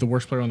maybe the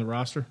worst player on the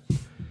roster.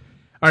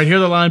 All right, here are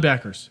the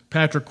linebackers: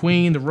 Patrick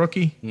Queen, the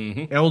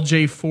rookie;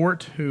 L.J.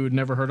 Fort, who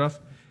never heard of;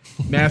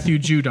 Matthew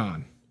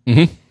Judon.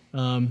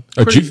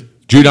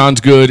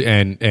 Judon's good,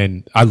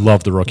 and I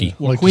love the rookie.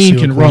 Well, Queen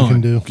can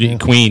run.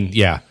 Queen,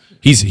 yeah.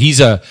 He's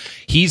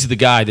the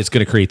guy that's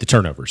going to create the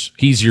turnovers.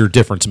 He's your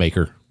difference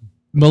maker.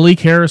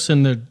 Malik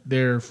Harrison,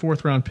 their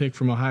 4th-round pick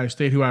from Ohio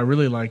State, who I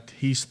really liked,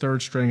 he's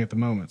 3rd string at the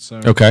moment. So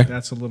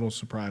that's a little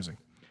surprising.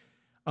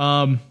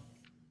 The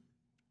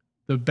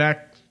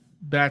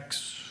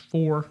backs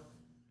 4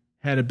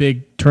 had a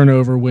big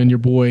turnover when your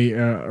boy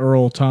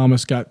Earl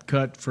Thomas got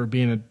cut for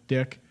being a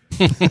dick.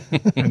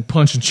 and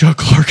punching Chuck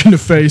Clark in the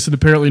face, and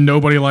apparently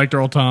nobody liked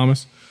Earl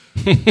Thomas.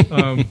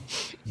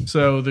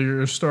 So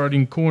their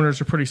starting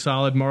corners are pretty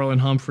solid: Marlon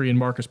Humphrey and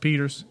Marcus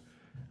Peters.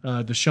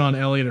 Deshaun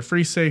Elliott at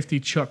free safety,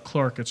 Chuck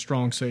Clark at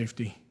strong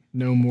safety.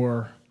 No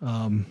more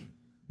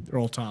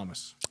Earl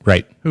Thomas,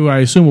 Right. who I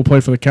assume will play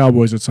for the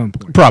Cowboys at some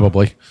point.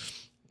 Probably.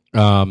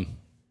 All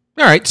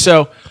right.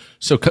 So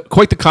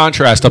quite the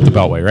contrast up the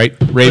Beltway, right?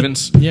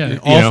 Ravens. Yeah,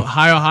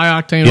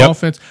 high octane Yep.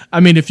 offense. I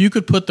mean, if you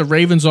could put the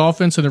Ravens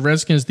offense and the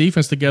Redskins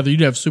defense together,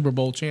 you'd have Super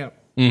Bowl champ.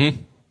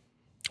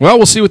 Well,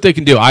 we'll see what they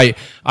can do. I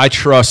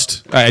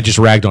trust. I just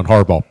ragged on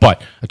Harbaugh,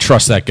 but I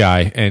trust that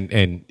guy.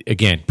 And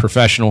again,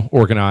 professional,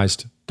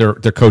 organized. They're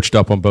coached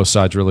up on both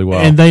sides really well,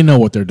 And they know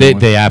what they're doing.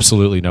 They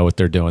absolutely know what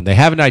they're doing. They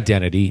have an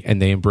identity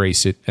and they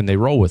embrace it and they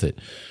roll with it.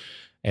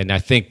 And I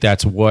think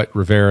that's what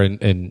Rivera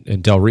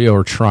and Del Rio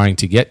are trying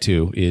to get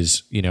to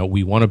is,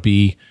 we want to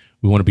be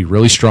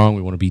really strong.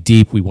 We want to be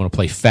deep. We want to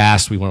play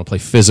fast. We want to play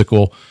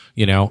physical,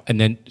 and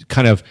then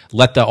kind of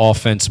let the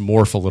offense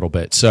morph a little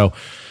bit. So,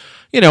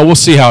 we'll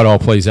see how it all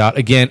plays out.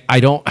 Again,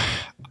 all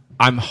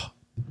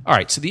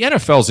right. So the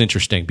NFL is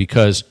interesting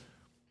because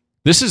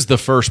this is the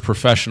first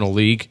professional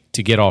league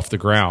to get off the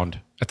ground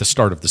at the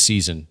start of the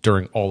season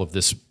during all of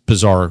this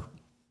bizarreness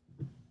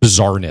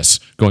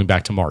going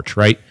back to March,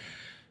 right?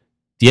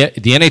 The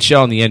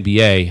NHL and the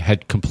NBA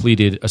had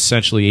completed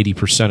essentially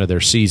 80% of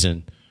their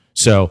season,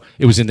 so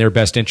it was in their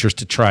best interest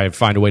to try and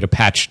find a way to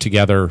patch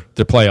together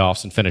the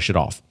playoffs and finish it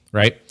off,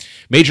 right?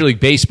 Major League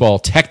Baseball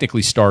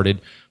technically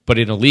started, but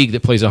in a league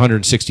that plays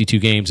 162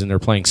 games and they're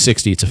playing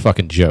 60, it's a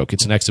fucking joke.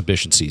 It's an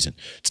exhibition season.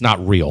 It's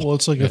not real. Well,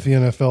 it's like if the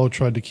NFL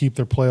tried to keep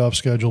their playoff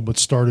schedule but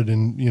started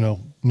in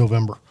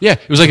November. Yeah,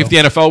 it was like if the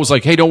NFL was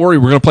like, "Hey, don't worry,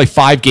 we're going to play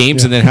 5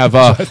 games and then have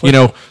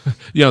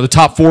the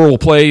top 4 will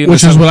play."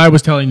 Which is what I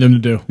was telling them to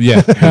do.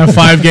 Yeah, Have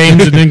 5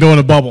 games and then go in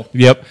a bubble.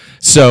 Yep.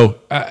 So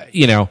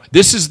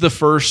this is the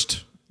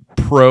first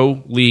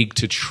pro league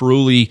to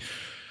truly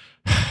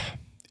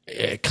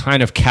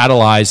kind of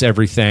catalyze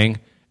everything.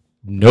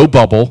 No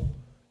bubble.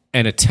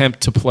 And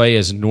attempt to play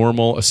as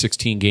normal a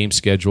 16-game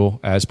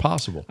schedule as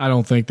possible. I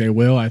don't think they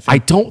will. I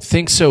don't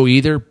think so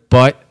either,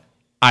 but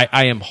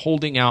I am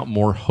holding out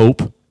more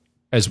hope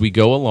as we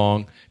go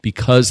along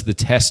because the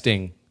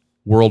testing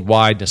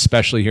worldwide, and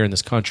especially here in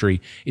this country,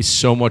 is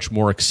so much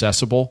more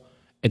accessible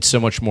and so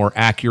much more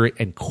accurate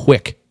and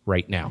quick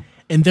right now.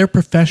 And they're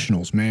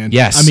professionals, man.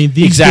 Yes, I mean,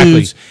 these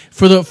exactly. dudes,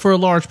 for a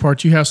large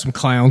part, you have some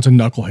clowns and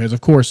knuckleheads,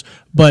 of course,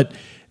 but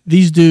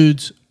these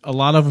dudes, a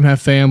lot of them have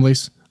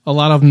families. A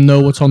lot of them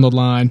know what's on the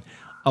line.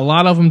 A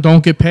lot of them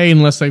don't get paid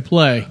unless they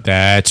play.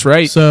 That's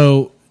right.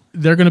 So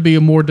they're going to be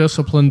more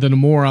disciplined than the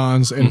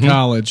morons in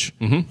college,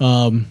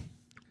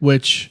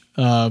 which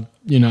as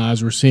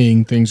we're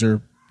seeing, games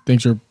are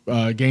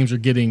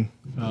getting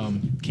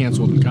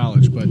canceled in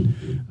college. But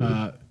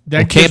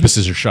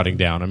campuses are shutting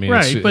down. I mean,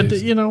 right? But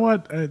you know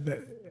what?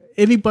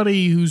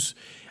 Anybody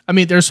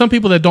there's some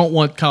people that don't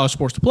want college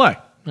sports to play.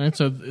 Right?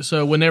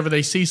 So whenever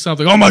they see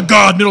something, oh my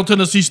God, Middle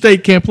Tennessee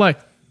State can't play.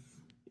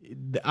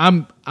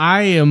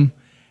 I am.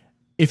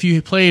 If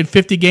you played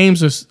 50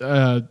 games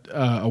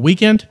a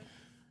weekend,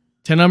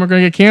 10 of them are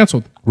going to get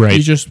canceled. Right.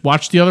 You just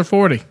watch the other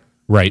 40.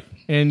 Right.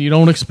 And you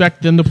don't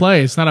expect them to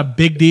play. It's not a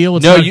big deal.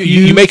 It's no, not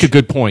you make a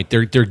good point.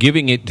 They're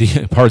giving it,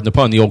 pardon the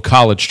pun, the old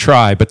college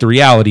try. But the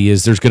reality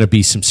is, there's going to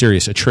be some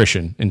serious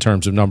attrition in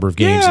terms of number of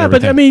games. Yeah, and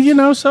but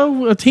everything.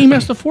 so a team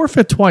has to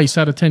forfeit twice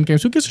out of 10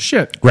 games. Who gives a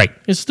shit? Right.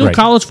 It's still Right.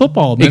 college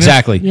football. Man.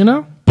 Exactly.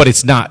 But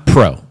it's not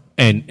pro.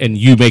 And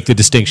you make the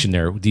distinction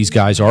there. These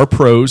guys are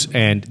pros,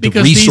 and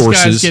because the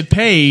resources these guys get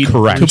paid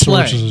correct. to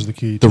play. Resources is the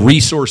key. The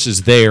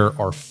resources there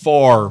are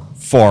far,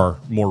 far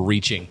more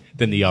reaching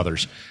than the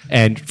others,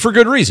 and for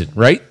good reason,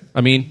 right? I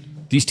mean,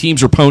 these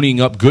teams are ponying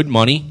up good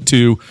money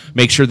to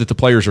make sure that the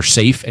players are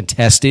safe and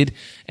tested,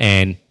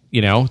 and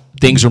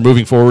things are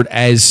moving forward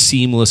as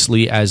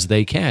seamlessly as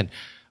they can.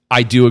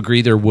 I do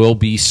agree there will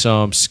be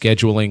some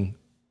scheduling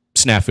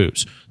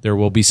snafus. There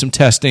will be some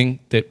testing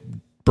that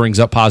brings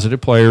up positive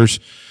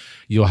players.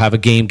 You'll have a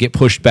game get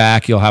pushed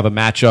back. You'll have a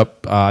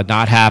matchup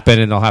not happen,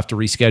 and they'll have to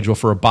reschedule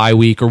for a bye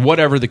week or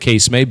whatever the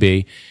case may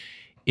be.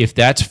 If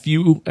that's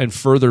few and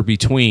further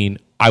between,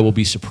 I will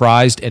be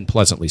surprised and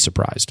pleasantly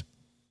surprised.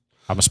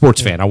 I'm a sports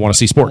fan. I want to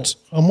see sports.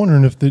 I'm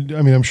wondering if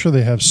I'm sure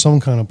they have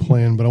some kind of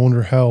plan, but I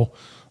wonder how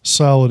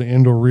solid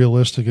and or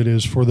realistic it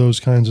is for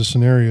those kinds of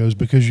scenarios,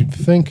 because you'd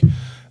think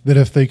that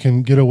if they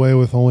can get away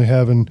with only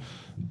having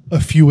a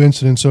few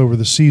incidents over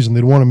the season,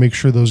 they'd want to make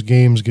sure those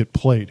games get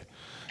played.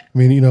 I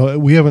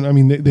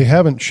mean, they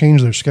haven't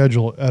changed their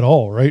schedule at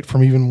all, right?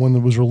 From even when it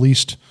was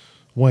released,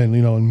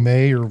 in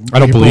May or I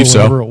don't April, believe so.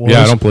 whatever it was.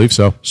 Yeah, I don't believe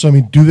so. So, I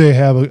mean, do they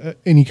have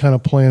any kind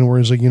of plan where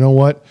it's like, you know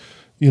what?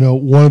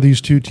 One of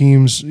these two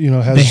teams,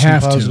 has some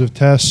positive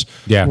tests.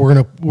 Yeah.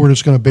 We're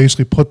just gonna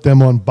basically put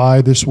them on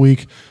bye this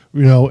week,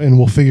 and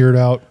we'll figure it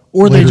out.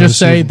 Or they later just in the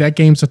say season. that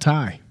game's a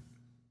tie.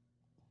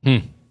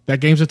 That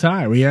game's a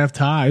tie. We have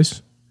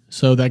ties,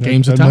 so that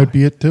game's a that tie. might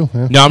be it too.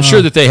 Yeah. Now, I'm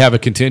sure that they have a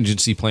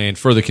contingency plan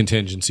for the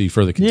contingency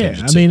for the Yeah,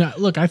 contingency. I mean,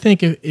 look, I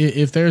think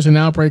if there's an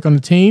outbreak on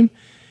the team,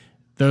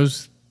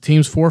 those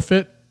teams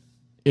forfeit.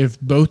 If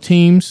both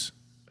teams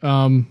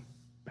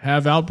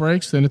have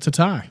outbreaks, then it's a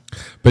tie.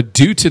 But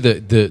due to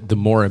the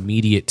more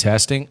immediate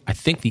testing, I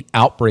think the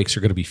outbreaks are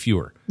going to be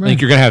fewer. I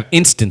think you're going to have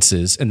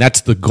instances, and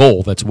that's the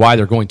goal. That's why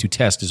they're going to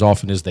test as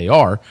often as they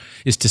are,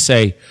 is to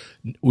say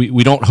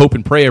we don't hope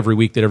and pray every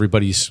week that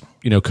everybody's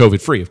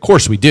COVID free. Of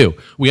course we do.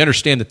 We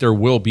understand that there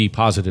will be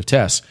positive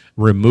tests.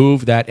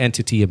 Remove that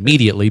entity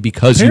immediately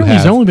because Apparently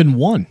there's only been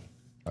one.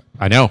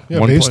 I know.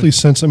 Yeah, basically,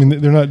 since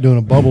they're not doing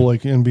a bubble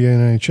like NBA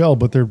and NHL,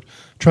 but they're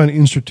trying to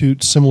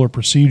institute similar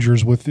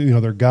procedures with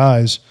their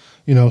guys.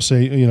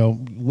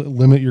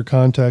 Limit your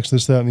contacts,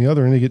 this, that, and the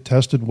other, and they get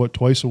tested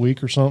twice a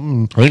week or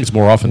something. I think it's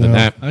more often than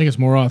that. I think it's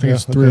more often. I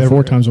think it's 3 or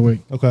 4 times a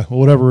week. Okay, well,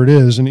 whatever it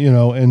is,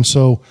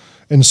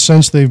 and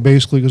since they've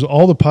basically, because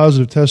all the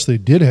positive tests they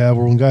did have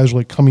were when guys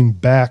were like coming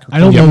back. I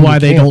don't know why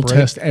they don't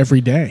test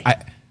every day.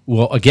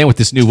 Well, again, with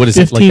this new, what is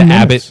it, like the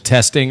Abbott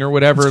testing or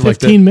whatever? It's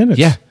 15 minutes.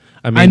 Yeah.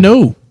 I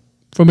know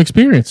from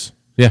experience.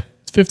 Yeah.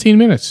 It's 15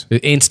 minutes.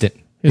 Instant.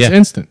 It's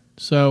instant.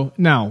 So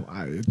now,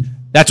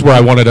 that's where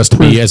I wanted us to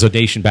be as a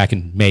nation back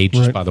in May.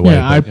 Just by the way,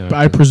 yeah,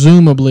 I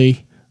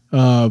presumably,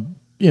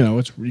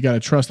 you got to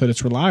trust that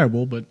it's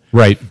reliable. But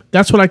right,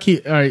 that's what I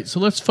keep. All right, so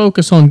let's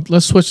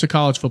switch to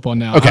college football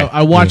now. Okay,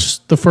 I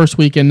watched the first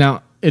weekend.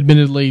 Now,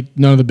 admittedly,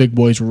 none of the big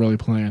boys were really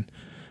playing,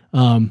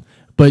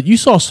 but you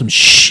saw some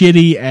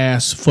shitty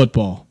ass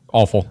football.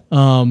 Awful.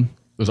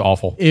 It was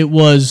awful. It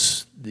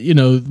was.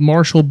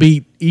 Marshall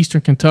beat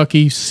Eastern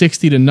Kentucky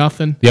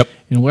 60-0. Yep.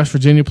 And West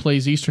Virginia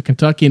plays Eastern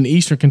Kentucky, and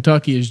Eastern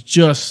Kentucky is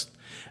just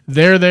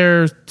they're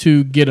there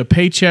to get a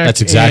paycheck.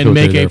 That's exactly and what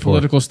make they're a there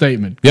political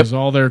statement because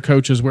all their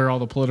coaches wear all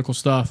the political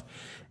stuff.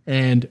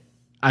 And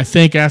I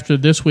think after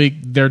this week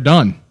they're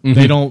done. Mm-hmm.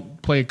 They don't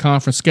play a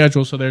conference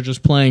schedule, so they're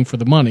just playing for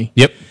the money.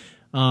 Yep.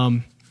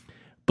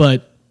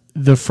 But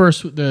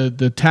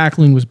the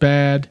tackling was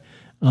bad.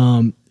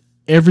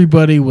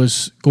 Everybody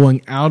was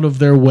going out of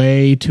their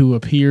way to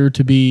appear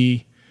to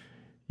be,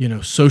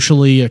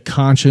 socially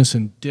conscious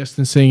and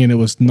distancing, and it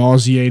was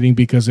nauseating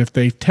because if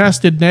they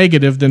tested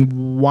negative,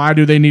 then why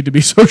do they need to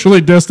be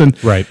socially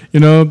distant? Right.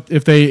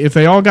 If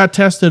they all got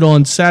tested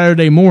on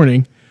Saturday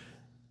morning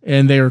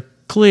and they're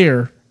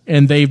clear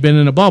and they've been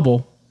in a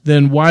bubble,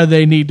 then why do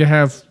they need to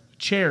have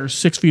chairs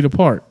 6 feet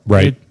apart?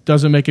 Right. It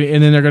doesn't make it.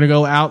 And then they're going to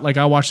go out like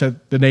I watched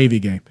the Navy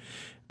game.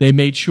 They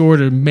made sure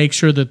to make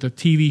sure that the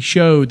TV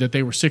showed that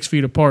they were 6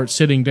 feet apart,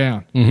 sitting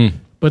down. Mm-hmm.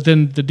 But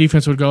then the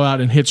defense would go out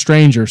and hit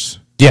strangers.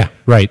 Yeah,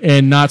 right.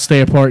 And not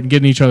stay apart and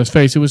get in each other's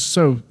face. It was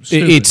so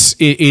stupid.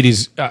 It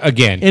is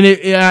again. And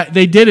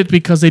they did it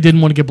because they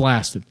didn't want to get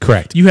blasted.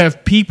 Correct. You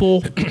have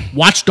people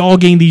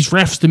watchdogging these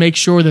refs to make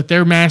sure that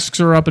their masks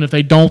are up, and if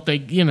they don't,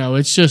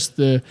 it's just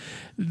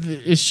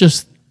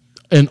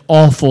an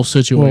awful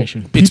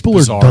situation. Well, people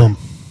are dumb.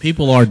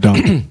 People are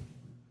dumb.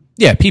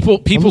 Yeah,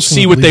 people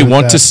see what they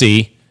want to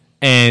see.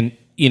 And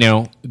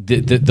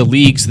the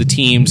leagues, the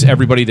teams,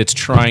 everybody that's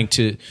trying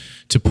to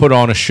put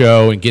on a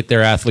show and get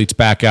their athletes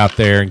back out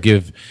there and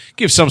give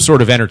some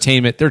sort of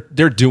entertainment,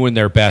 they're doing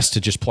their best to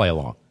just play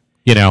along.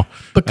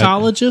 But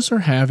colleges are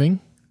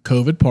having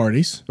COVID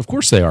parties. Of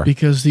course they are,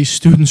 because these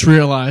students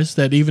realize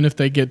that even if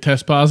they get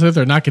test positive,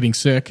 they're not getting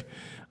sick,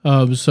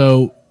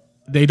 so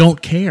they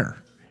don't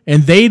care,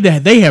 and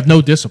they have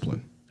no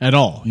discipline at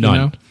all.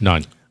 None.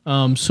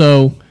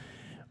 So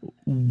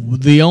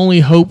the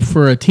only hope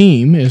for a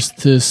team is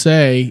to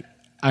say,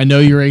 I know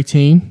you're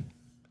 18.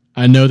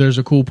 I know there's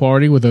a cool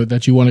party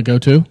that you want to go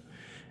to.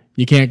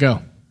 You can't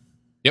go.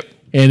 Yep.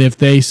 And if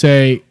they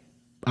say,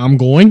 I'm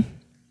going,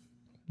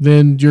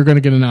 then you're going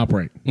to get an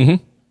outbreak.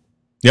 Mm-hmm.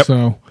 Yep.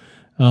 So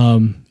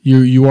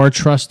you are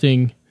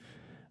trusting,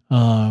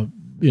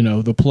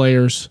 the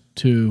players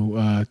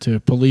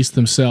to police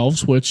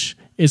themselves, which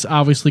is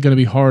obviously going to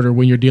be harder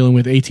when you're dealing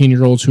with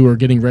 18-year-olds who are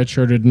getting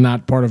redshirted and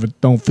not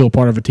don't feel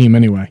part of a team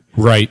anyway.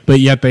 Right.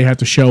 But yet they have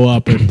to show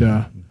up at,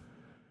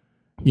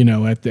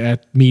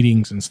 at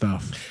meetings and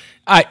stuff.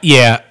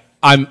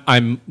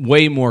 I'm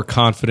way more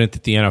confident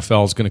that the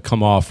NFL is going to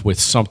come off with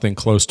something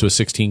close to a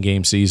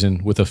 16-game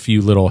season with a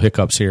few little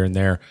hiccups here and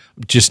there.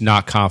 I'm just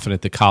not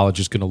confident that college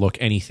is going to look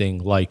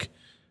anything like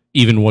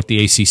even what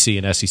the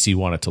ACC and SEC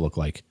want it to look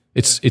like.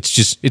 It's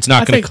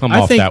not going to come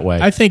off that way.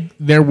 I think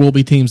there will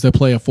be teams that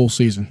play a full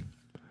season.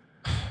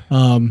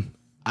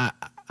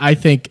 I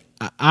think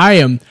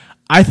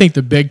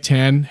the Big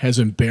Ten has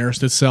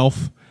embarrassed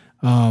itself.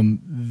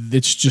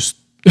 It's just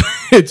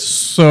it's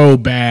so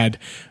bad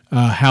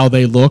how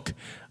they look.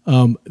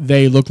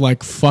 They look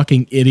like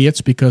fucking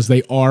idiots because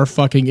they are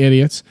fucking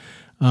idiots.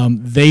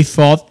 They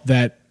thought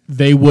that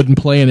they wouldn't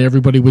play and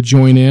everybody would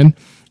join in,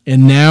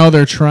 and now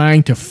they're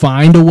trying to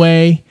find a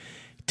way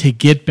to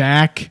get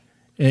back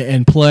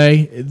and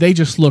play. They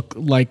just look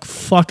like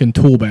fucking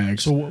tool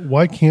bags. So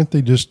why can't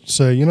they just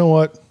say, you know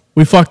what?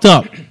 We fucked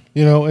up.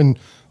 And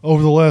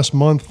over the last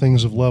month,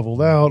 things have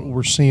leveled out.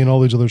 We're seeing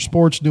all these other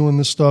sports doing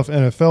this stuff.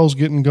 NFL's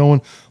getting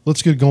going.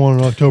 Let's get going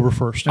on October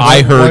 1st.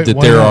 I heard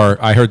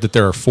that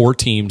there are 4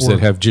 teams that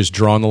have just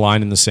drawn the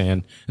line in the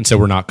sand and said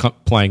we're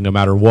not playing no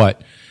matter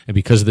what. And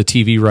because of the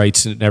TV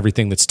rights and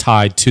everything that's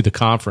tied to the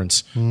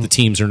conference, the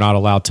teams are not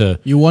allowed to.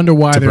 You wonder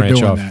why they're branch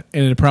doing off. that,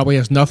 and it probably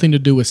has nothing to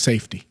do with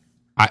safety.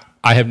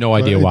 I have no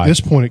idea why. At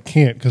this point, it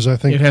can't because I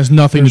think It has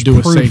nothing to there's do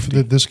with proof safety.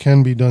 that this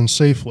can be done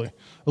safely,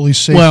 at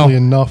least safely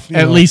enough.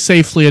 At least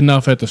safely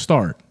enough at the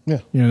start. Yeah.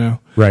 You know,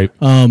 Right.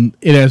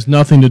 it has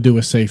nothing to do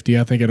with safety.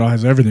 I think it all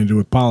has everything to do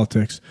with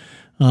politics.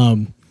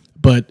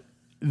 But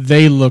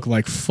they look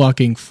like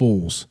fucking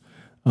fools.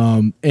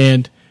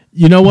 And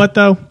you know what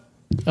though?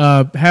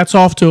 Hats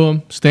off to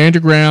them. Stand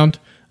your ground.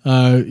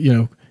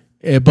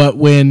 But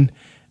when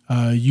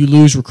you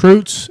lose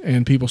recruits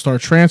and people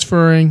start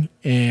transferring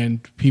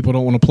and people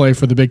don't want to play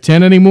for the Big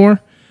Ten anymore,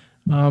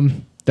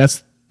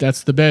 that's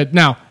the bed.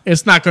 Now,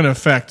 it's not going to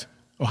affect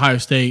Ohio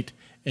State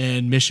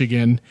and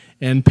Michigan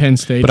and Penn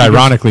State. But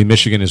ironically,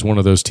 Michigan is one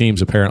of those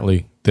teams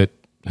apparently that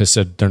has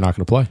said they're not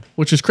going to play.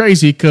 Which is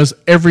crazy because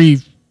every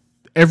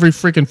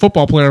freaking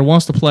football player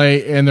wants to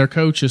play and their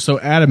coach is so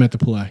adamant to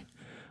play.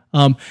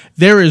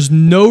 There is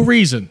no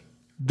reason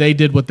they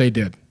did what they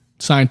did,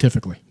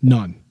 scientifically.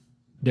 None.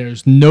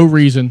 There's no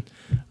reason.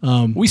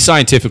 We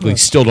scientifically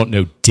still don't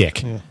know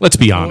dick. Let's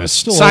be honest.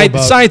 still all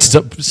about- Science is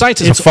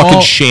a It's fucking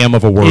all- sham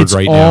of a word It's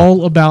right now.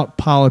 all about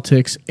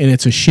politics, and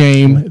it's a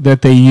shame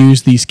that they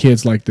use these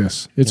kids like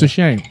this. It's a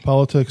shame.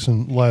 politics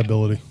and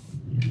liability.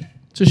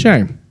 It's a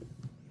shame.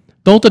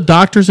 Don't the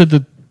doctors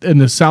in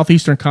the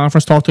Southeastern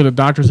Conference talk to the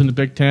doctors in the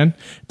Big Ten?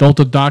 Don't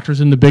the doctors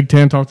in the Big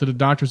Ten talk to the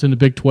doctors in the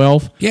Big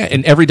 12? Yeah,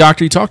 and every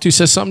doctor you talk to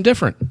says something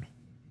different.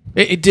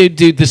 Dude,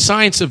 the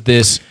science of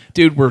this,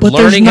 dude, we're But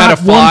there's learning how to not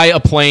fly one- a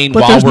plane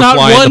But while there's we're not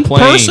flying one the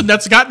plane. person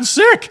that's gotten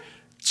sick.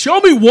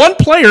 Show me one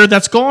player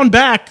that's gone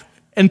back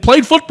and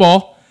played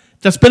football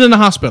that's been in the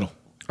hospital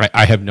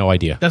I have no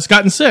idea. that's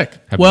gotten sick.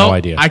 Have Well, no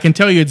idea. I can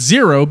tell you it's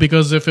zero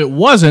because if it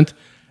wasn't,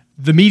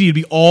 the media would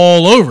be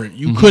all over it.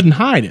 You couldn't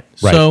hide it.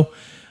 Right. So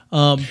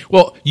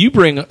Well, you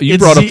brought up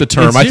the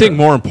term. it's I think zero.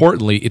 more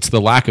importantly, it's the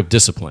lack of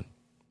discipline.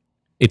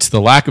 It's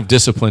the lack of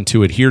discipline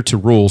to adhere to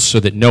rules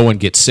so that no one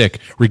gets sick,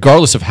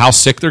 regardless of how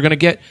sick they're going to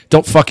get.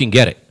 Don't fucking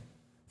get it.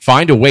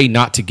 Find a way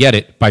not to get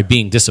it by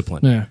being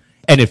disciplined. Yeah.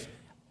 And if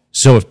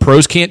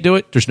pros can't do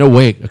it, there's no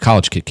way a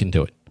college kid can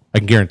do it. I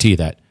can guarantee you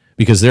that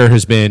because there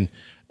has been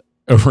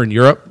over in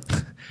Europe.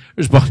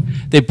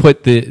 They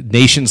put the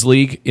Nations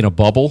League in a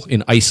bubble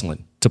in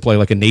Iceland to play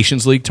like a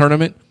Nations League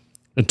tournament,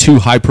 and two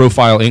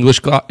high-profile English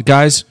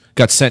guys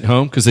got sent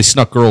home because they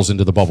snuck girls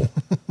into the bubble.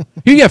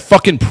 You got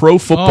fucking pro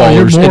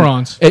footballers. you're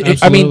morons. I mean,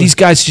 Absolutely. these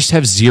guys just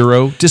have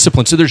zero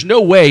discipline. So there's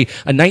no way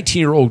a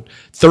 19-year-old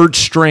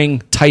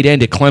third-string tight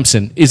end at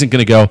Clemson isn't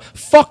going to go,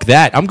 fuck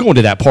that. I'm going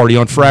to that party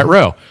on Frat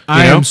Row. You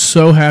I know? am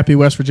so happy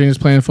West Virginia's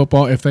playing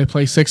football. If they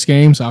play 6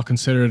 games, I'll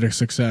consider it a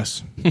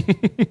success.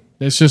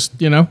 It's just,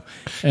 Now,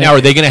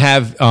 are they going to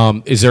have,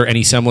 is there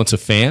any semblance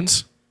of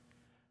fans?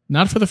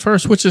 not for the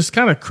first, which is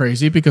kind of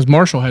crazy because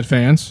Marshall had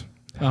fans,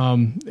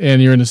 and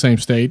you're in the same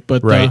state.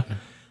 But Right.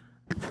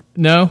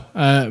 no,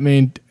 I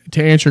mean,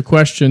 to answer your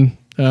question,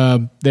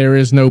 there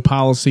is no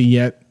policy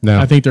yet. No.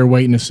 I think they're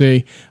waiting to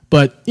see.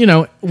 But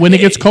when it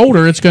gets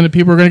colder,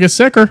 people are going to get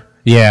sicker.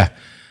 Yeah.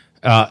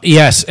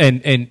 Yes,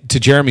 and to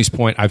Jeremy's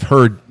point, I've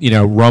heard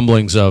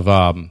rumblings of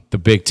the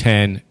Big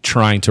Ten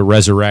trying to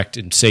resurrect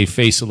and save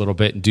face a little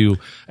bit and do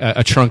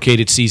a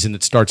truncated season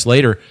that starts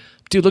later.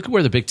 Dude, look at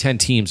where the Big Ten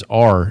teams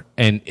are,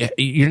 and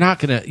you're not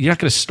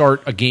gonna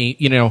start a game.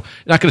 You're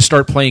not gonna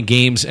start playing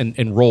games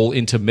and roll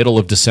into middle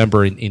of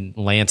December in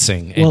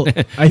Lansing. Well,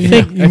 And, I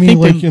think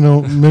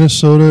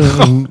Minnesota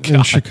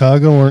and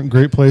Chicago aren't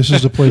great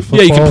places to play football.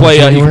 yeah, you can play.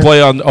 in You can January?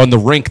 play on the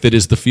rink that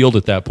is the field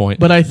at that point.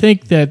 But I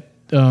think that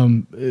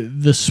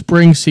the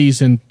spring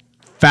season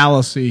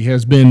fallacy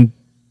has been,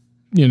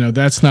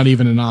 that's not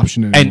even an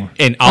option anymore.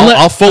 And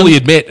I'll fully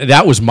admit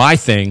that was my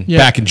thing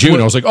back in June.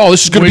 I was like, oh,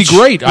 this is going to be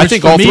great. I Which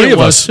think for all me three it of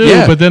was us. too,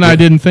 Yeah. but then I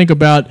didn't think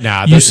about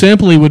Nah, you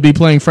simply would be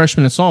playing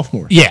freshmen and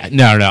sophomores. Yeah,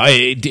 no.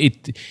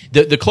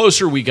 The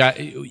closer we got,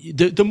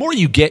 the more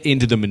you get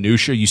into the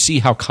minutia, you see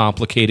how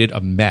complicated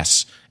a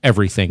mess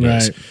everything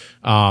is.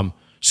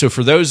 So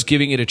for those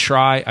giving it a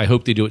try, I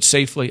hope they do it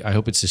safely. I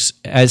hope it's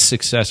as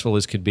successful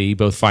as can be,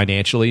 both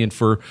financially and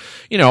for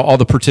all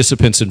the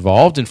participants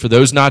involved. And for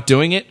those not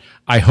doing it,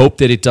 I hope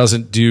that it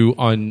doesn't do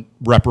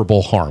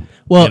unreparable harm.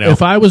 Well,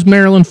 if I was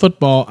Maryland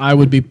football, I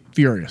would be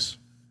furious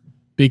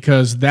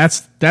because that's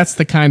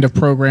the kind of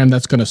program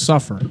that's going to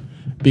suffer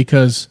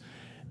because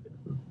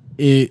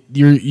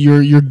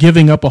you're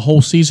giving up a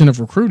whole season of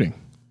recruiting.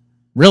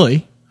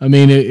 Really, I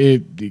mean,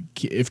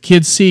 if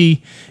kids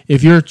see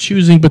if you're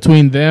choosing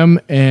between them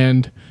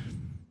and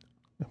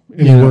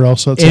Anywhere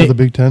else outside the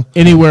Big Ten?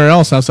 anywhere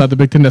else outside the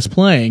Big Ten that's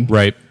playing,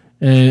 Right.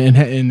 and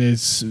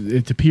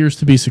it appears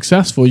to be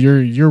successful,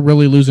 you're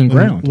really losing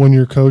ground. When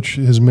your coach,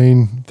 his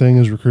main thing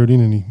is recruiting,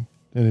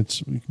 and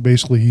it's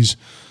basically he's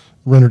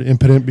rendered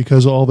impotent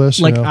because of all this.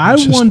 Like, I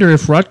it's just- wonder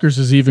if Rutgers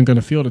is even going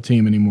to field a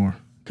team anymore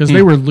because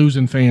they were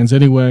losing fans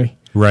anyway.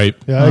 Right.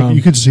 Yeah,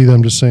 you could see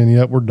them just saying,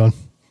 "Yeah, we're done."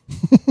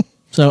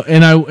 So,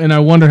 and I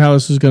wonder how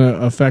this is going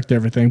to affect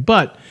everything.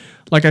 But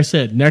like I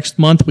said, next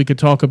month we could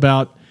talk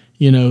about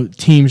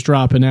teams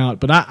dropping out.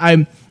 But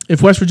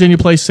if West Virginia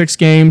plays 6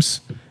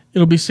 games,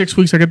 it'll be 6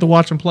 weeks I get to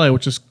watch them play,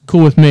 which is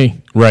cool with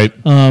me. Right.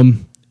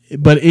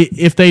 But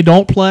if they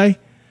don't play,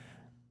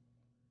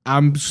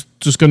 I'm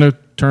just going to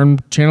turn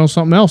channel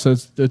something else.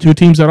 It's the 2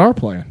 teams that are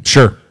playing.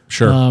 Sure.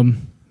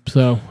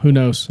 So who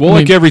knows? Well,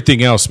 like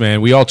everything else,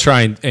 man, we all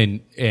try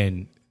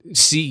and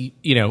see,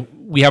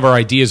 we have our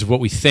ideas of what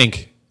we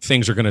think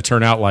things are going to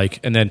turn out like,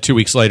 and then 2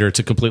 weeks later, it's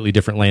a completely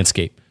different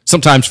landscape.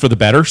 Sometimes for the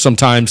better,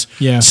 sometimes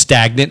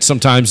stagnant,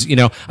 sometimes,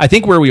 I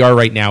think where we are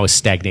right now is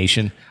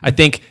stagnation. I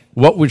think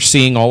what we're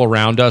seeing all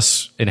around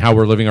us and how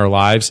we're living our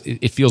lives,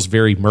 it feels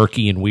very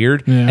murky and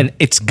weird, and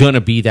it's going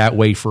to be that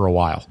way for a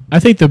while. I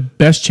think the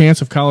best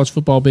chance of college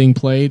football being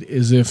played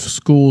is if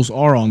schools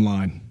are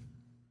online.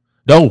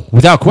 No,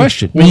 without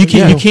question. Well, you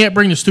can't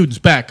bring the students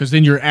back because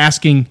then you're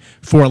asking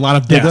for a lot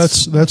of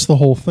deaths. That's the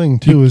whole thing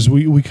too. Is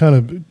we kind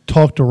of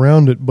talked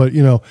around it, but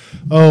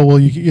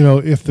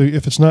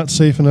if it's not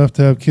safe enough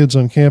to have kids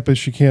on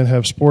campus, you can't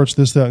have sports,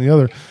 this, that, and the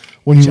other.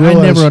 When you realize,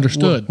 I never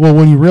understood. Well,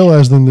 when you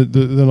realize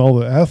then all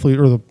the athletes,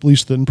 or at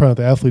least probably not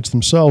the athletes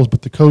themselves,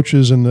 but the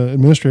coaches and the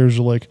administrators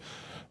are like,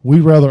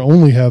 we'd rather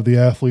only have the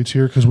athletes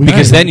here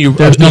because then you've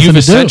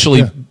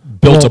essentially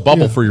built a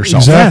bubble for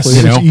yourself. Exactly.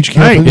 Yes, each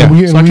campus.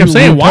 Right. So I kept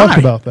saying, why? Talked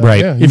about that. Right.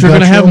 Yeah, if you're going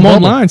to have them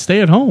online,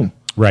 stay at home.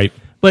 Right.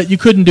 But you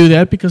couldn't do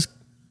that because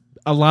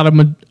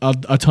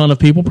a ton of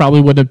people probably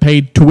wouldn't have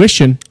paid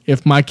tuition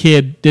if my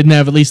kid didn't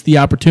have at least the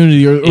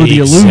opportunity or the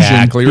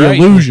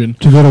illusion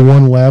to go to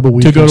one lab a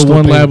week.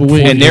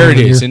 And there it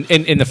is. And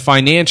the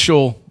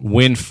financial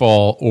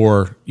windfall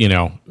or,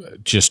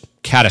 just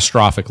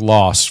catastrophic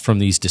loss from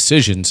these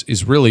decisions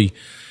is really,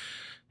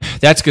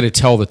 that's going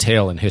to tell the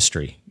tale in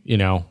history,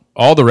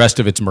 All the rest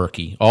of it's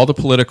murky. All the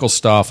political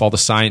stuff, all the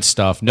science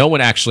stuff. No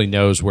one actually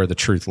knows where the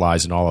truth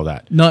lies in all of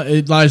that. No,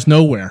 it lies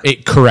nowhere.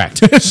 Correct.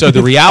 So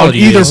the reality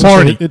either is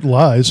party. It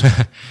lies.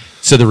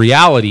 So the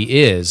reality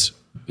is,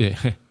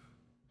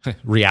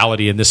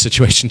 reality in this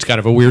situation is kind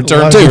of a weird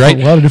term too, right?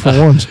 A lot of different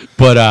ones.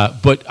 But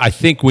I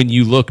think when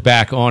you look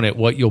back on it,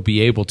 what you'll be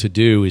able to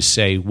do is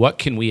say, what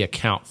can we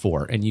account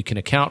for? And you can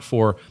account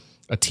for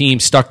a team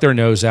stuck their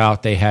nose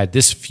out. They had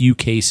this few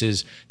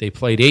cases. They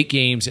played 8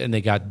 games, and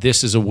they got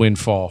this as a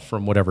windfall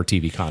from whatever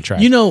TV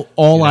contract.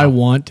 I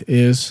want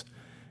is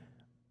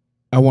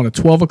I want a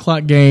 12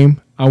 o'clock game.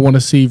 I want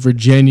to see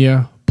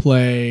Virginia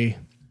play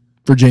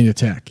Virginia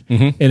Tech.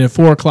 And at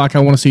 4 o'clock, I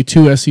want to see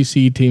 2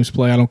 SEC teams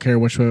play. I don't care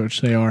which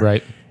they are.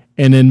 Right.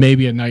 And then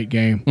maybe a night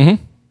game.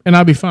 And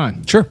I'll be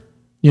fine. Sure.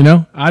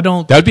 I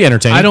don't. That would be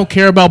entertaining. I don't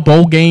care about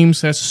bowl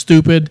games. That's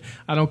stupid.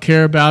 I don't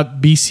care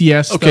about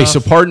BCS Okay,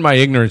 stuff. so pardon my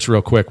ignorance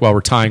real quick while we're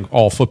tying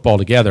all football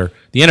together.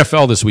 The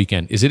NFL this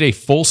weekend, is it a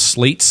full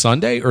slate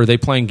Sunday or are they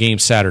playing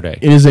games Saturday?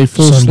 It is a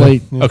full Sunday.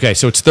 slate. Yeah. Okay,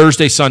 so it's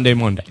Thursday, Sunday,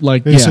 Monday.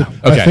 Okay. Okay.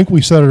 I think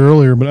we said it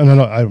earlier, but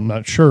I'm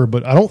not sure.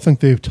 But I don't think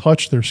they've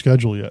touched their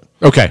schedule yet.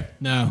 Okay.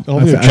 No. I don't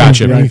think they've Gotcha.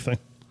 changed anything.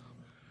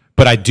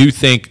 But I do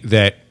think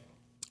that,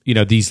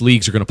 these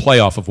leagues are going to play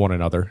off of one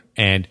another.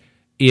 And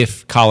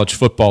if college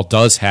football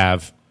does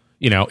have,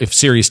 if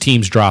serious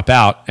teams drop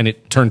out and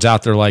it turns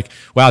out they're like,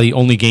 wow, the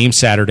only game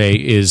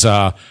Saturday is,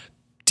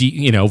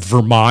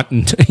 Vermont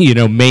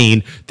and,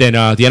 Maine, then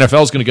the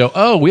NFL is going to go,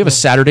 oh, we have a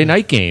Saturday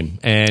night game.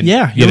 And,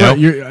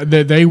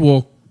 they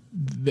will.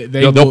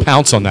 They'll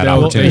pounce on that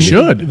opportunity. They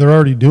should. They're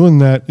already doing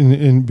that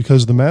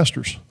because of the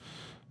Masters.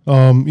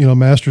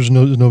 Masters is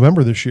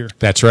November this year.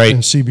 That's right.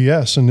 And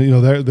CBS, and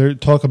they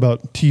talk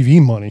about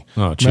TV money.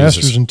 Oh, Jesus.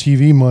 Masters and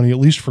TV money, at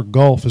least for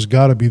golf, has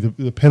got to be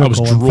the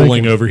pinnacle. I was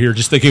drooling over here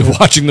just thinking of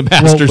watching the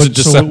Masters in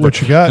December. So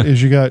what you got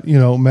is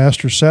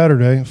Masters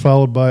Saturday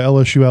followed by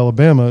LSU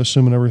Alabama,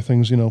 assuming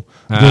everything's good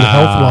health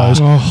wise.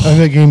 I think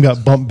that game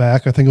got bumped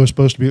back. I think it was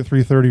supposed to be at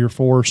 3:30 or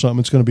 4 or something.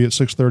 It's going to be at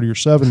 6:30 or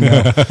 7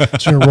 now.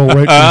 It's going to roll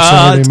right to the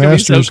Saturday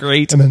Masters. So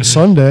great. And then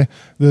Sunday,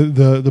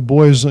 the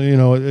boys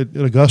at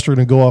Augusta are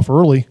going to go off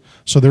early.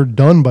 So they're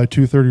done by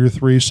 2:30 or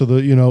 3. So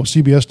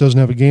CBS doesn't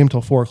have a game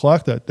till 4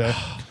 o'clock that day.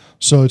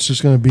 So it's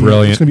just going to be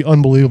brilliant. It's going to be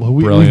unbelievable.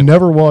 We've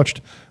never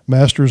watched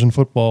Masters and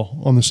football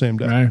on the same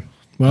day. Right.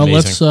 Well,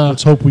 Amazing.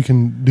 let's hope we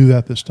can do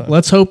that this time.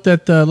 Let's hope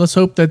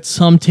that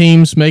some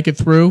teams make it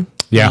through.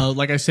 Yeah.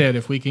 Like I said,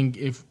 if we can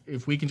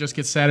just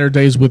get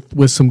Saturdays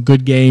with some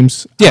good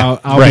games,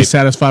 I'll be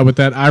satisfied with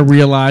that. I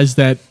realize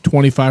that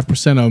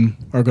 25% of them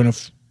are going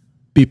to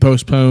be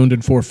postponed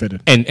and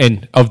forfeited.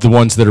 And of the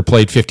ones that are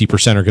played,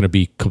 50% are going to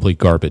be complete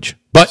garbage.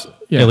 But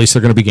at least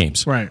they're going to be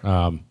games. Right.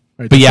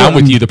 But yeah, I'm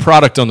with you. The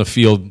product on the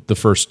field the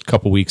first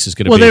couple weeks is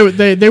going to be...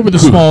 Well, they were the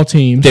small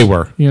teams. They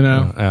were.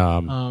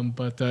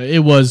 But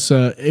it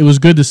was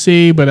good to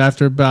see, but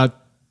after about...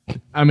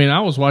 I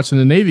was watching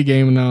the Navy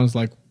game, and I was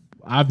like,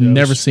 I've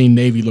never seen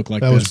Navy look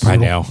like this. I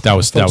know. That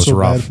was so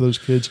rough. bad for those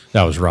kids.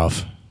 That was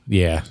rough.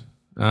 Yeah.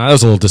 That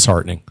was a little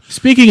disheartening.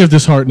 Speaking of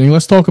disheartening,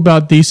 let's talk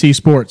about DC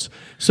sports.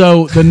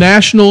 So the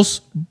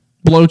Nationals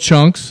blow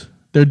chunks,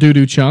 they're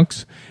doo-doo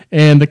chunks,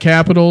 and the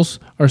Capitals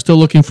are still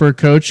looking for a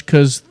coach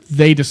because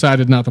they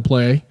decided not to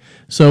play.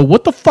 So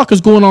what the fuck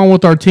is going on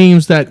with our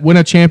teams that win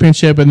a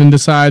championship and then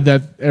decide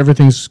that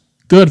everything's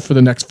good for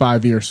the next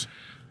 5 years?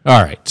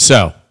 All right.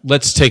 So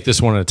let's take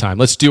this one at a time.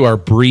 Let's do our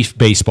brief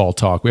baseball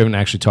talk. We haven't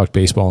actually talked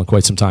baseball in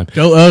quite some time.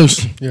 Go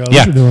O's. Yeah,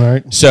 those are doing all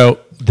right. So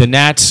the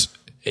Nats,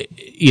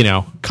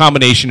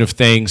 combination of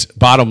things.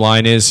 Bottom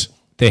line is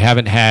they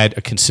haven't had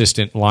a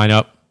consistent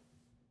lineup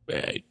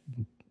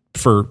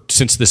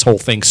since this whole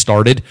thing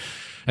started,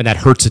 and that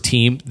hurts a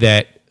team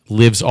that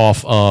lives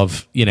off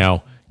of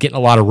getting a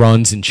lot of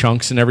runs in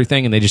chunks and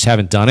everything, and they just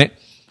haven't done it.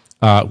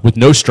 With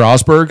no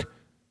Strasburg,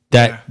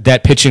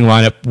 that pitching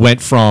lineup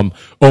went from,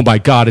 oh my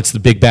God, it's the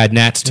big bad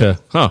Nats to,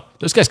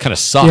 those guys kind of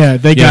suck. Yeah,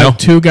 they got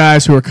two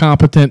guys who are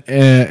competent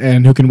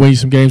and who can win you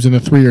some games, and the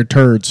three are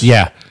turds.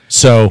 Yeah.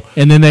 So,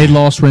 and then they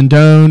lost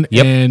Rendon,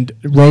 and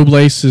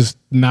Robles is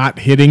not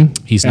hitting.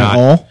 He's at not.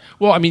 all.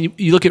 Well, I mean,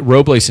 you look at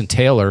Robles and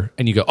Taylor,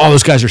 and you go, oh,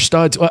 those guys are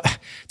studs. Well,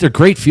 they're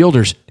great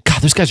fielders. God,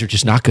 those guys are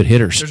just not good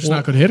hitters. They're just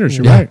not good hitters.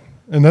 You're right.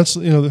 And that's,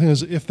 the thing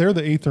is, if they're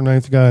the 8th or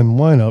 9th guy in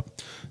the lineup,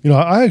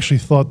 I actually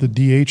thought the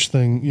DH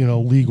thing,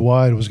 league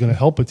wide was going to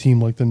help a team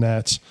like the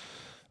Nats.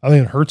 I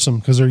think it hurts them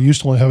because they're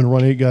used to only having to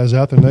run 8 guys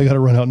out there, and they got to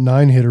run out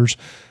 9 hitters,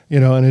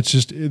 and it's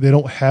just, they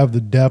don't have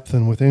the depth,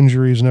 and with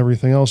injuries and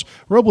everything else.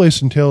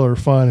 Robles and Taylor are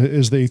fine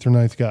as the 8th or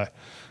 9th guy.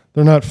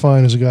 They're not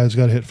fine as a guy that's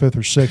got to hit 5th or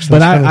 6th.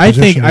 But I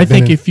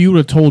think if you would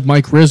have told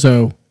Mike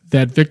Rizzo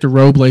that Victor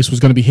Robles was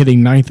going to be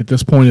hitting 9th at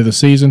this point of the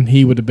season,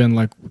 he would have been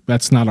like,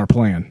 that's not our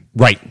plan.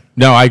 Right.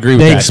 No, I agree with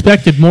that. They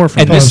expected more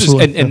from him.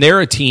 And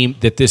they're a team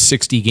that this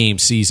 60-game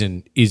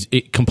season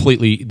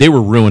they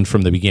were ruined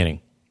from the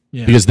beginning.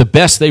 Yeah. Because the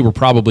best they were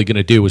probably going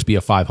to do was be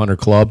a 500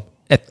 club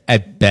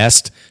at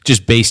best,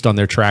 just based on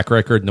their track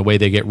record and the way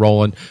they get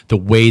rolling, the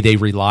way they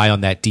rely on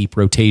that deep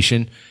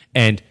rotation.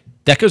 And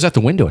that goes out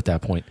the window at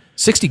that point.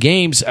 60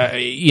 games, all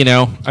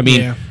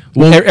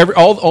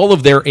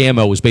of their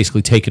ammo was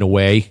basically taken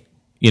away,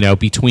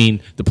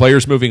 between the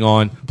players moving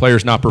on,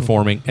 players not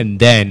performing, and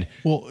then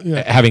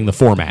having the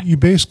format. You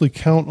basically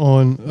count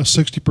on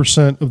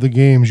 60% of the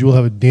games you will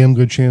have a damn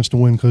good chance to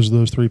win because of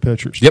those 3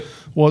 pitchers. Yep.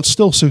 Well, it's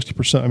still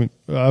 60%. I mean,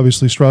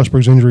 obviously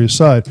Strasburg's injury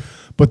aside,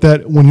 but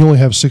that when you only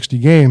have 60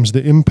 games,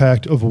 the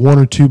impact of 1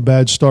 or 2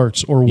 bad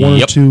starts or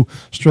 1 or 2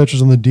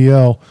 stretches on the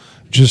DL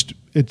just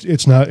 – it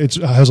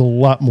has a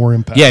lot more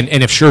impact. Yeah,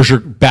 and if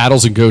Scherzer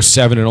battles and goes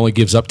 7 and only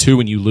gives up 2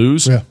 and you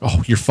lose,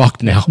 you're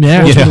fucked now.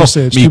 Yeah,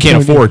 you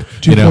can't afford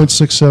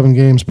 2.67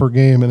 games per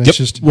game, and it's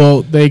just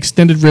they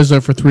extended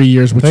Rizzo for 3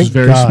 years, which is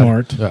very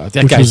smart. That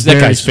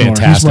guy's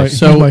fantastic. He's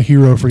my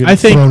hero for getting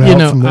thrown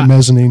out from the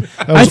mezzanine.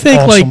 I think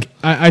awesome.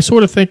 I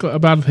sort of think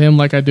about him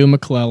like I do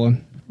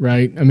McClellan,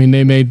 right? I mean,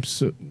 they made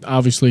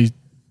obviously.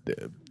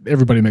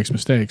 Everybody makes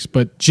mistakes,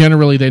 but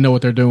generally they know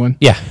what they're doing.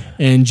 Yeah,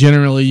 and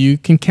generally you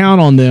can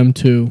count on them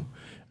to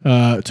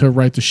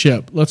right the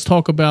ship. Let's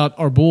talk about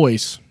our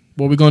boys.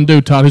 What are we going to do,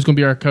 Todd? Who's going to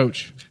be our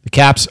coach? The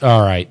Caps. All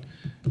right.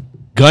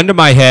 Gun to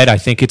my head, I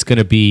think it's going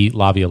to be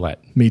Laviolette.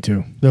 Me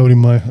too. That would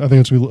be I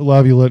think it's going to be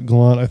Laviolette,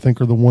 Gallant. I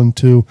think are the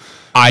 1-2.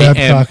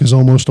 Babcock is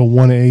almost a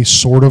 1A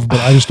sort of, but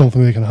I just don't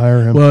think they can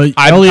hire him. Well,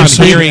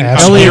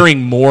 I'm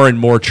hearing more and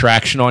more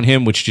traction on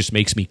him, which just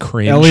makes me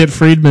cringe. Elliot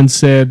Friedman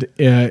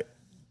said.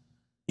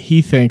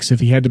 He thinks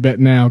if he had to bet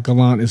now,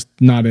 Gallant is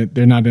not.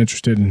 They're not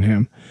interested in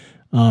him,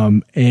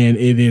 and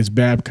it is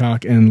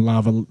Babcock and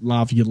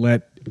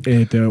Laviolette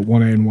at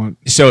 1A and 1.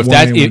 So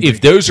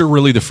if those are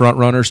really the front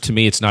runners, to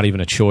me, it's not even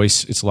a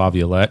choice. It's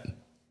Laviolette.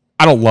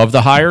 I don't love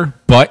the hire,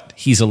 but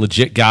he's a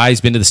legit guy.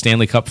 He's been to the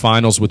Stanley Cup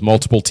Finals with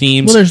multiple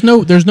teams.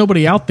 Well, there's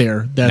nobody out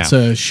there that's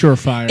a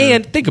surefire.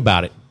 And think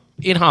about it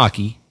in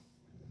hockey.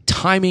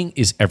 Timing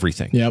is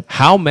everything. Yep.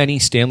 How many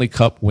Stanley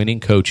Cup winning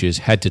coaches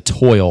had to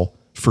toil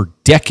for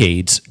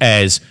decades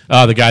as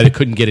the guy that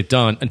couldn't get it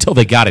done until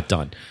they got it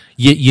done?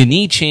 You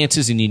need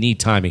chances and you need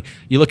timing.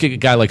 You look at a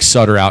guy like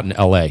Sutter out in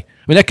L.A. I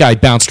mean, that guy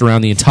bounced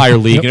around the entire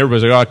league, and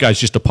everybody's like, "Oh, that guy's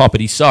just a puppet.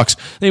 He sucks."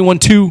 Then he won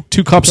two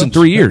cups in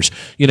 3 years.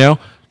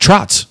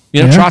 Trotz.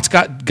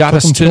 Trotz got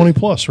us to 20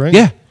 plus, right?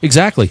 Yeah,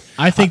 exactly.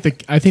 I think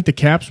the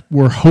Caps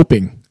were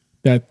hoping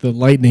that the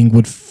Lightning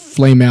would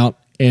flame out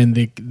and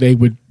they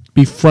would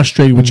be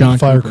frustrated with John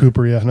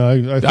Cooper. Yeah, no, I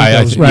think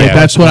that was right.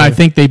 That's what I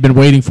think they've been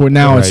waiting for.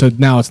 Now it's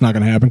not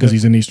going to happen because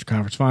he's in the Eastern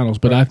Conference Finals.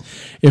 But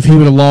if he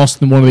would have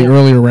lost in one of the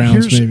earlier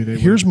rounds, maybe they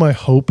would. Here's my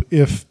hope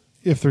if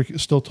they're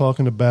still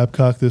talking to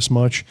Babcock this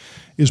much,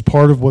 is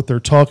part of what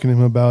they're talking to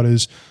him about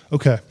is,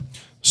 okay,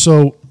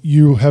 so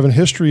you have a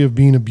history of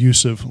being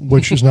abusive,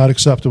 which is not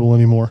acceptable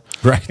anymore.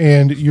 Right.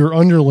 And your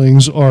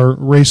underlings are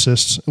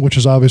racists, which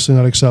is obviously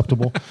not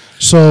acceptable.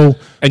 So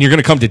and you're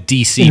going to come to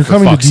DC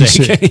for fuck's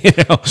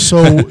sake.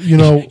 So, you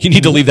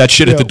need to leave that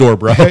shit at the door,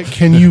 bro.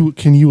 Can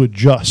you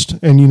adjust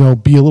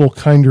and, be a little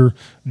kinder,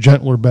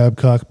 gentler,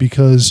 Babcock,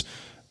 because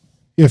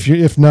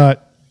if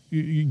not,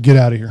 you get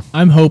out of here.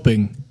 I'm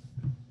hoping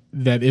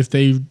that if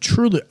they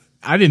truly,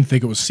 I didn't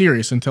think it was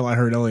serious until I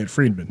heard Elliot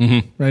Friedman.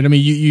 Mm-hmm. Right? I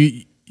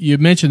mean, you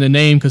mentioned the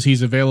name because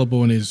he's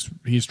available and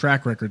his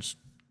track record's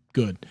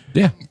good.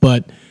 Yeah.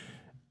 But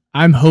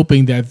I'm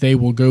hoping that they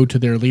will go to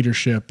their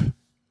leadership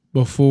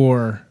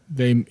before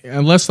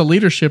unless the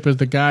leadership is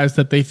the guys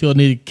that they feel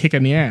need a kick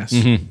in the ass.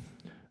 Mm-hmm.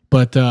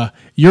 But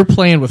you're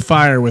playing with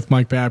fire with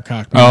Mike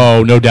Babcock. Man.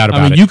 Oh, no doubt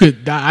about I mean, it. you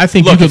could. I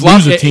think you could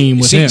lose a team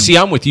with him. See,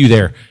 I'm with you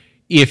there.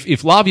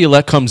 If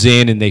Laviolette comes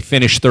in and they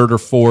finish third or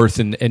fourth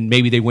and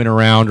maybe they win a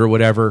round or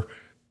whatever,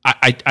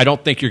 I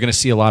don't think you're going to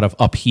see a lot of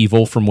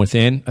upheaval from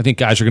within. I think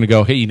guys are going to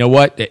go, hey, you know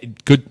what?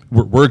 Good,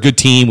 we're a good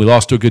team. We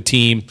lost to a good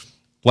team,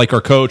 like our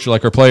coach,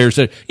 like our players.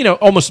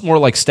 Almost more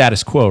like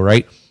status quo,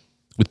 right?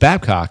 With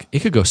Babcock, it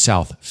could go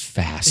south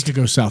fast. It could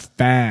go south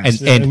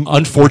fast. And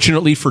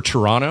unfortunately for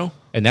Toronto,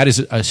 and that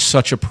is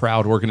such a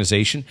proud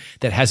organization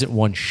that hasn't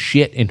won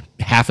shit in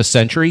half a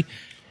century,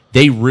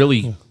 they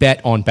really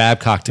bet on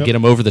Babcock to get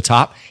him over the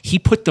top. He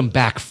put them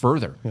back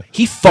further.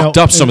 He fucked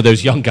up some of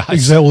those young guys.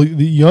 Exactly.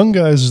 The young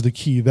guys is the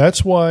key.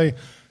 That's why,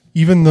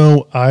 even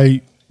though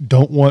I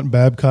don't want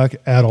Babcock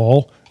at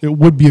all, it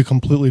would be a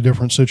completely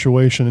different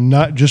situation, and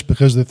not just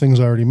because of the things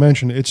I already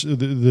mentioned. It's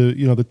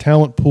the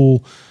talent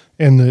pool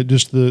and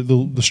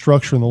the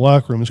structure in the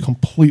locker room is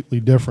completely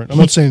different. I'm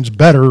not saying it's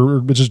better,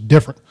 but it's just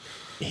different.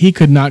 He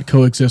could not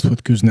coexist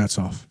with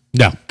Kuznetsov.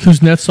 No.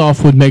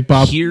 Kuznetsov would make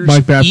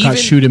Mike Babcock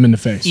shoot him in the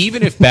face.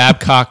 Even if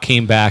Babcock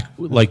came back,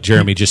 like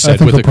Jeremy just said, I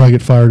think he'll probably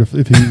get fired if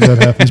that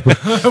happens. But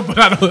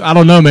I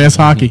don't know, man. It's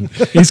hockey.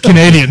 He's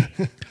Canadian.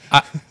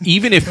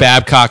 Even if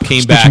Babcock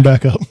came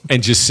back up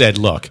and just said,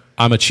 look,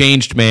 I'm a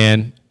changed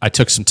man. I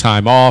took some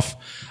time off.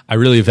 I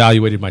really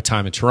evaluated my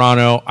time in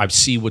Toronto. I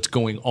see what's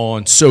going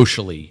on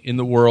socially in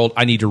the world.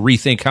 I need to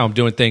rethink how I'm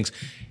doing things.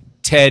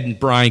 Ted and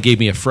Brian gave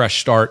me a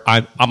fresh start.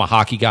 I'm a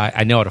hockey guy.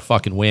 I know how to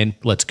fucking win.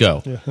 Let's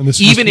go. Yeah,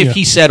 even if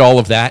he said all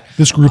of that,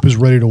 this group is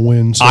ready to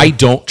win. So. I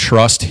don't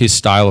trust his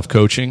style of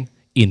coaching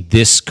in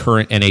this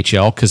current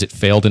NHL because it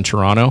failed in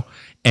Toronto,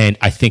 and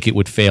I think it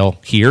would fail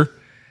here.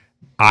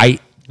 I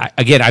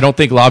don't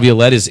think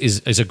Laviolette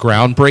is a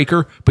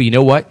groundbreaker, but you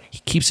know what? He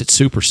keeps it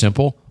super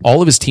simple.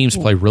 All of his teams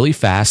play really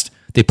fast.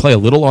 They play a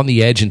little on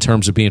the edge in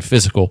terms of being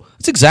physical.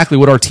 That's exactly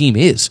what our team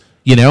is.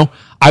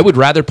 I would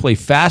rather play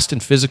fast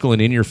and physical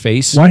and in your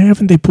face. Why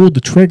haven't they pulled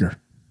the trigger?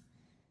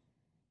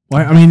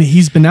 Why? I mean,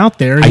 he's been out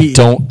there.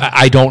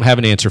 I don't have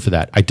an answer for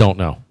that. I don't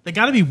know. They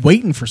got to be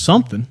waiting for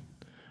something.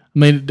 I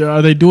mean,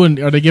 are they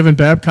giving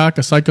Babcock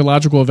a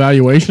psychological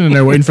evaluation and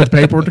they're waiting for the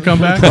paperwork to come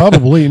back?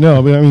 Probably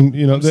no. But I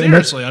mean,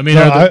 seriously. I mean,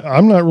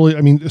 I'm not really.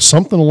 I mean,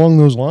 something along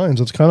those lines.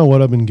 That's kind of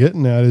what I've been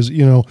getting at. Is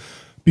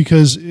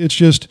because it's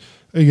just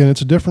again,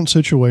 it's a different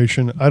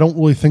situation. I don't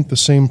really think the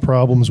same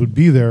problems would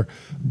be there,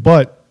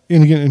 but.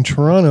 And again, in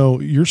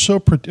Toronto, you're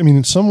so.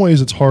 In some ways,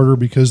 it's harder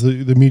because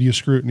the media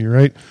scrutiny,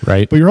 right?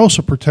 Right. But you're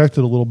also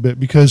protected a little bit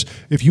because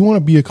if you want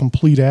to be a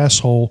complete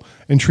asshole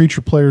and treat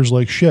your players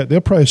like shit, they'll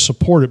probably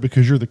support it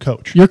because you're the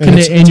coach. You're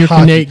Canadian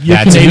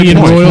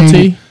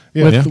royalty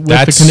with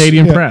the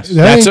Canadian press.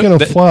 That ain't going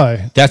to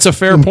fly. That's a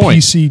fair point.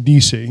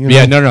 PC.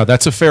 Yeah, no,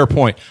 that's a fair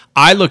point.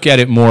 I look at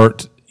it more,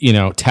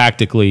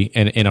 tactically,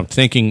 and I'm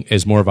thinking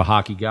as more of a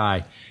hockey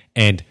guy,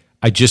 and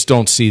I just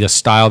don't see the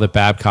style that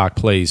Babcock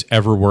plays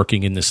ever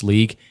working in this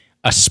league,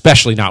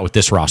 especially not with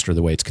this roster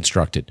the way it's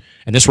constructed.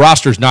 And this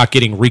roster is not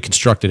getting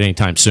reconstructed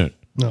anytime soon.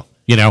 No.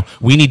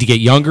 We need to get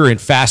younger and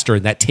faster,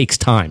 and that takes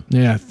time.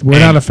 Yeah, we're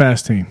not a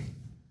fast team.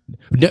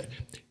 No,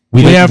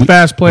 we have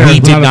fast players. We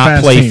did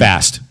not play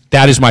fast.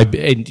 That is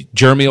and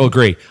Jeremy will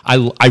agree.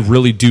 I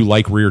really do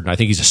like Reardon. I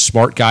think he's a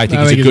smart guy. I think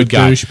he's a good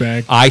guy.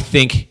 Douchebag. I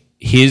think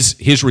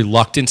his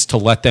reluctance to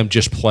let them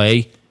just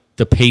play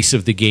the pace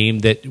of the game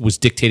that was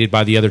dictated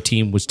by the other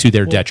team was to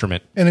their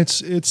detriment. And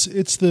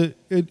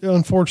it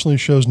unfortunately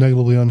shows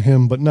negatively on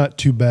him, but not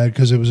too bad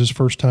because it was his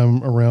first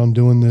time around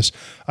doing this.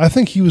 I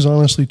think he was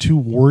honestly too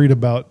worried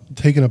about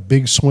taking a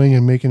big swing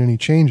and making any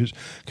changes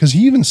because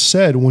he even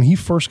said when he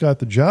first got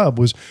the job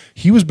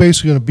he was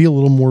basically going to be a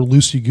little more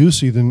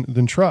loosey-goosey than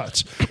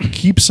Trotz.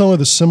 Keep some of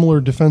the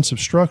similar defensive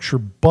structure,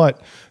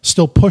 but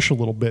still push a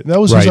little bit. And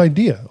that was his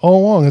idea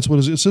all along. That's what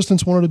his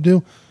assistants wanted to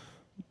do.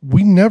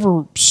 We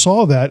never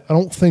saw that, I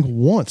don't think,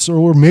 once.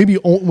 Or maybe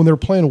when they were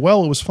playing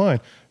well, it was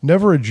fine.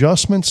 Never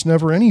adjustments,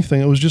 never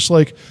anything. It was just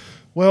like,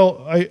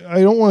 well,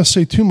 I don't want to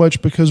say too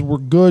much because we're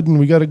good and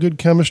we got a good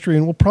chemistry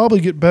and we'll probably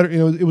get better.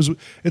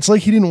 It's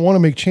like he didn't want to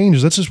make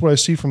changes. That's just what I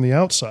see from the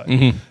outside.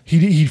 Mm-hmm.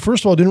 He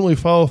first of all didn't really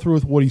follow through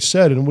with what he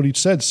said, and what he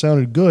said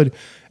sounded good.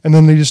 And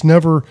then they just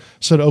never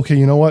said, okay,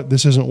 you know what,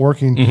 this isn't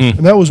working.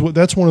 Mm-hmm. And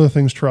that's one of the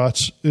things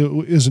Trotz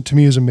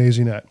is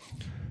amazing at.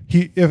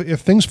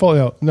 If things fall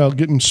out, now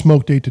getting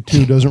smoked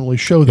 8-2 doesn't really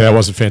show that. Yeah, it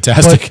wasn't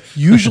fantastic. But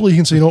usually he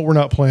can say, you know what, we're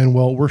not playing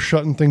well. We're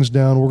shutting things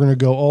down. We're going to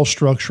go all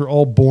structure,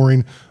 all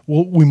boring.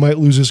 We might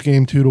lose this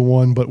game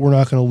 2-1, but we're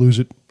not going to lose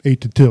it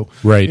 8-2.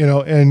 Right.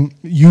 And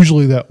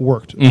usually that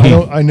worked.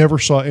 Mm-hmm. I never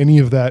saw any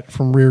of that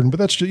from Reardon, but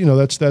that's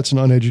just, that's an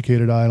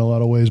uneducated eye in a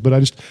lot of ways. But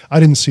I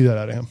didn't see that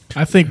out of him.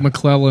 I think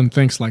McClellan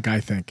thinks like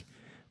I think.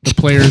 The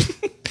players.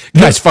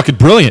 Guy's fucking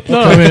brilliant.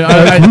 No, I mean,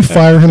 can you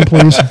fire him,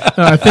 please? No,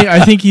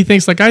 I think he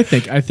thinks like I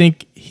think. I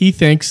think he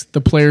thinks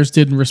the players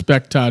didn't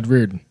respect Todd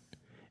Reardon,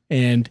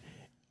 and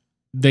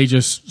they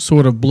just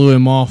sort of blew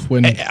him off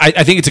when.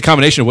 I think it's a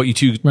combination of what you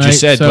two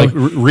just said. So, like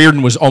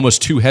Reardon was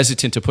almost too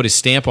hesitant to put his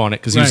stamp on it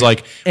because he was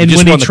like, and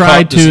when he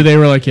tried to, they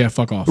were like, "Yeah,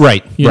 fuck off."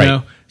 Right. You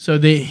know? So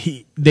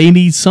they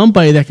need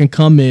somebody that can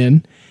come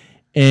in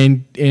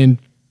and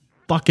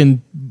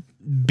fucking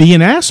be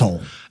an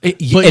asshole.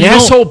 An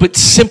asshole, but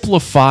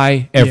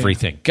simplify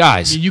everything.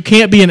 Guys. You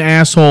can't be an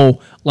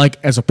asshole like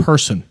as a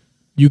person.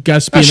 You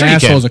got to be an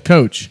asshole as a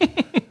coach.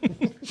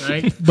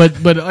 Right?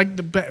 But like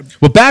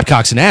well,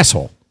 Babcock's an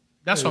asshole.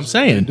 That's what I'm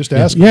saying. Just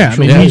ask him. Yeah, I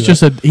mean,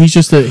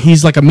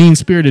 he's like a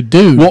mean-spirited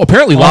dude. Well,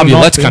 apparently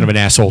Laviolette's kind of an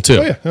asshole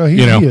too. Oh,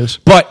 yeah. He is.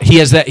 But he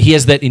has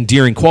that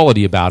endearing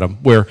quality about him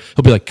where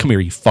he'll be like, "Come here,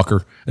 you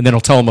fucker," and then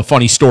he'll tell him a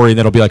funny story, and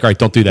then he'll be like, "All right,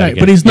 don't do that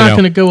again." But he's not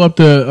going to go up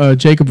to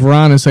Jacob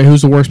Varane and say,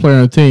 "Who's the worst player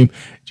on the team?"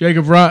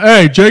 Jacob Varane,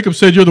 hey, Jacob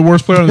said you're the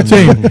worst player on the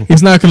team.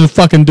 He's not going to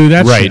fucking do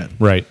that shit.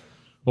 Right.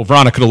 Well,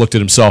 Vrana could have looked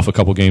at himself a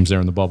couple games there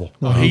in the bubble.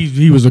 Oh,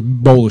 he was a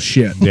bowl of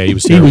shit. Yeah, he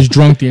was. He was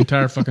drunk the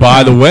entire fucking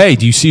By time. the way,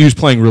 do you see who's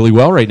playing really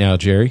well right now,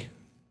 Jerry?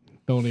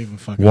 Don't even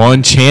fucking.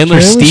 One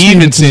Chandler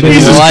Stevenson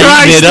Jesus is lighting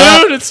Christ, it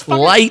up. dude, it's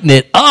fucking- Lighting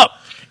it up.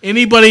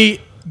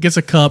 Anybody gets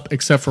a cup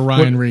except for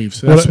Ryan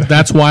Reeves.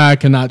 That's why I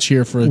cannot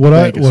cheer for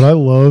Vegas. What I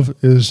love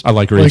is I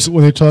like Reeves.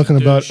 when they're talking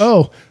about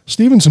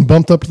Stevenson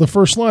bumped up to the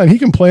first line. He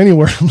can play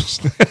anywhere.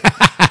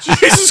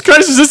 Jesus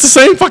Christ, is this the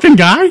same fucking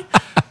guy?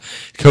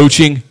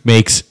 Coaching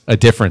makes a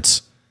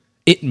difference.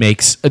 It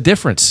makes a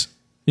difference.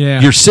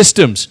 Yeah. Your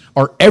systems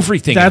are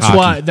everything. That's in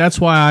hockey.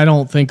 why I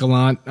don't think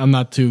I'm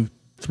not too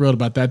thrilled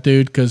about that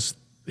dude because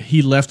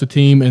he left the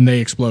team and they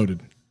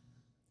exploded.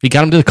 He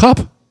got him to the cup.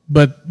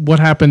 But what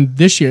happened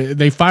this year?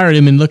 They fired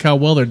him and look how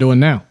well they're doing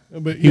now.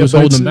 But He was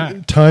holding them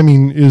back.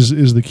 Timing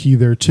is the key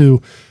there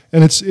too,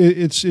 and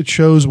it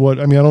shows what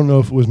I mean. I don't know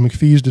if it was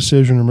McPhee's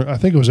decision or I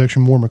think it was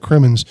actually more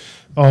McCrimmon's.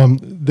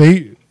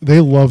 They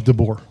loved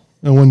DeBoer,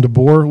 and when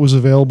DeBoer was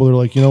available, they're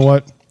like, you know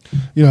what,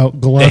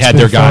 Gallant's They had been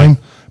their guy. fine,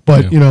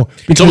 but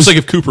It's almost like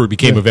if Cooper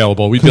became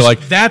available, we'd be like,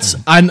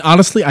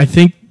 Honestly, I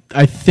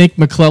think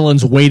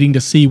McClellan's waiting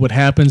to see what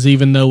happens,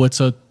 even though it's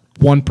a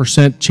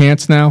 1%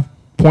 chance now,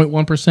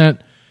 0.1%.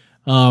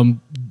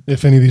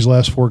 if any of these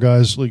last four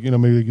guys, maybe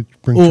they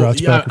could bring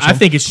Trotz back. Or I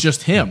think it's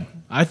just him.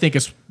 I think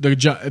it's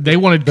they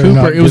wanted they're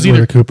Cooper. not It was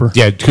getting rid either of Cooper.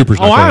 yeah, Cooper's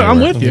not going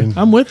I'm anywhere. with you.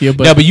 I'm with you.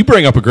 But Yeah, but you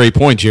bring up a great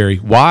point, Jerry.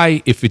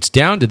 Why, if it's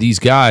down to these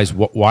guys,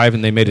 why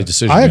haven't they made a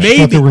decision? I yet? actually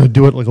thought they were going to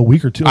do it like a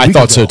week or two. I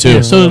thought so,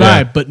 too. so did Yeah.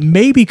 I. But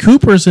maybe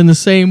Cooper's in the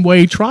same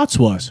way Trotz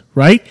was,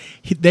 right?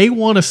 They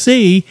want to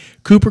see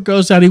Cooper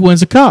goes out, he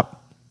wins a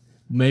cup.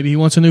 Maybe he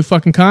wants a new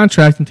fucking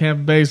contract, and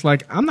Tampa Bay's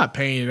like, I'm not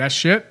paying you that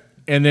shit.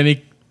 And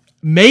then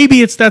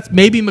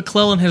maybe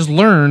McClellan has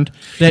learned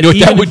that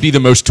that would be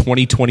the most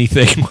 2020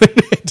 thing.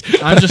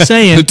 I'm just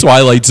saying The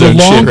Twilight Zone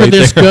the shit longer right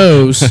this there.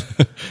 goes,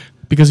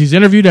 because he's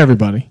interviewed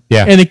everybody,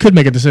 Yeah. and they could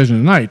make a decision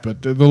tonight.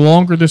 But the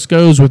longer this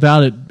goes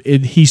without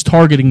it, he's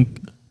targeting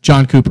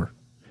John Cooper,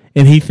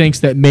 and he thinks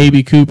that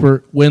maybe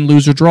Cooper, win,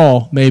 lose, or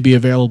draw, may be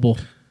available.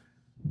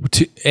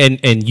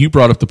 And you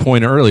brought up the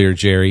point earlier,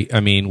 Jerry. I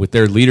mean, with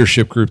their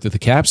leadership group that the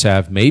Caps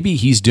have, maybe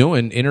he's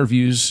doing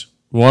interviews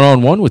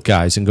one-on-one with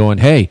guys and going,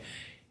 hey,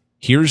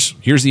 here's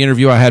the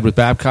interview I had with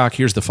Babcock.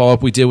 Here's the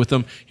follow-up we did with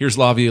them. Here's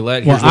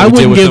Laviolette. Well, Here's what I we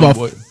did wouldn't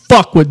with give them. a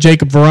fuck what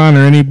Jacob Varane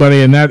or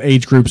anybody in that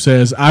age group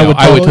says. I would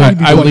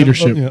I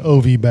leadership.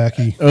 OV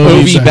Backy.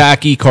 Ovi,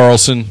 Backy,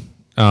 Carlson.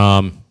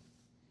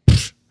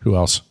 Who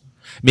else?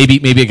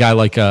 Maybe a guy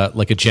like a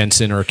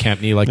Jensen or a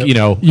Kempney,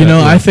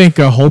 I think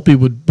Holtby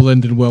would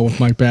blend in well with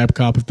Mike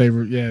Babcock if they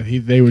were. Yeah,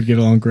 they would get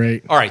along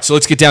great. All right, so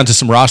let's get down to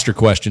some roster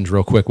questions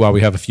real quick while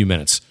we have a few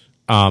minutes.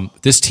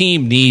 This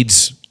team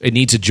needs a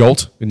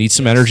jolt. It needs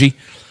some energy.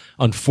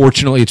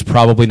 Unfortunately, it's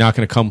probably not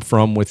going to come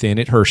from within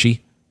it.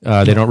 Hershey.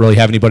 They don't really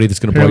have anybody that's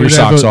going to blow your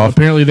socks off.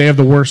 Apparently, they have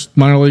the worst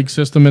minor league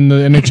system in the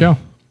NHL.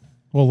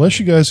 Well, unless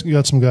you guys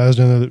got some guys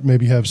down there that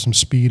maybe have some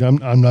speed,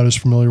 I'm not as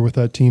familiar with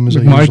that team as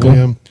I McMichael. usually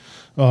am.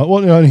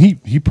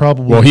 He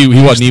probably Well, he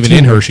makes wasn't the even team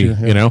in next Hershey. year,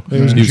 yeah. You know,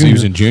 he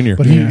was in junior.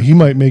 but he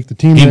might make the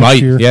team. He next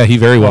might. year. Yeah, he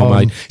very well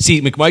might.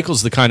 See,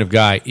 McMichael's the kind of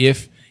guy.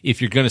 If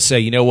you're going to say,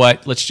 you know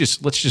what, let's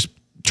just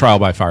trial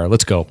by fire.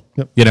 Let's go.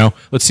 Yep. You know,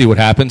 let's see what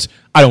happens.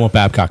 I don't want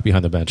Babcock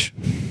behind the bench.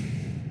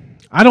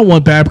 I don't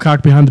want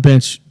Babcock behind the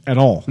bench at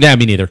all. Nah,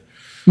 me neither.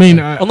 I mean,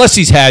 Unless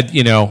he's had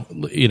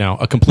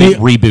a complete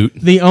reboot.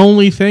 the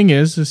only thing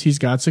is he's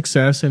got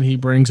success and he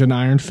brings an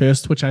iron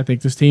fist, which I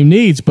think this team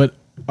needs. But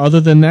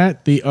other than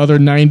that, the other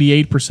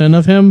 98%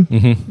 of him,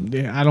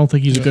 I don't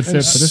think he's a good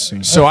fit for this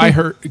team. So I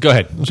heard. Go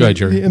ahead,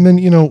 Jerry. And then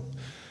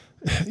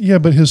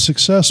but his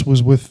success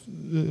was with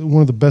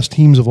one of the best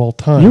teams of all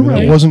time. You're I mean,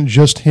 right. It wasn't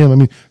just him. I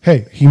mean,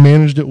 hey, he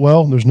managed it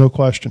well. There's no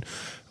question.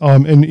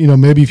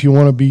 And maybe if you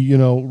want to be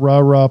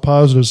rah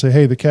positive, say,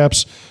 hey, the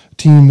Caps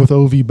team with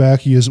OV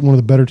Backy is one of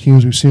the better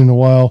teams we've seen in a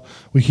while.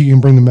 He can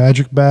bring the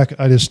magic back.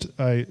 I don't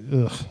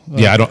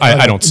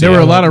see There it. were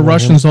a lot of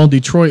Russians on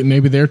Detroit, and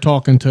maybe they're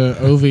talking to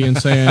Ovi and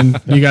saying,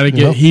 you got to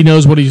get, he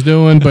knows what he's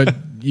doing, but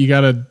you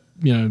got to,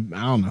 I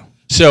don't know.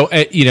 So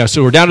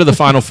so we're down to the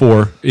final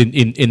four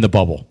in the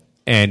bubble,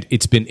 and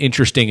it's been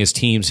interesting as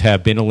teams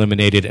have been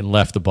eliminated and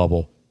left the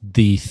bubble.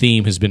 The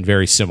theme has been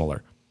very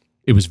similar.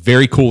 It was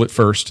very cool at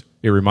first.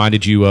 It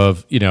reminded you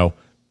of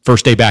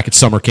first day back at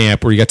summer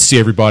camp where you got to see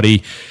everybody,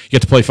 you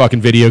get to play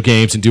fucking video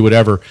games and do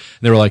whatever.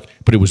 And they were like,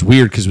 but it was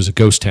weird because it was a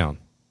ghost town.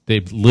 They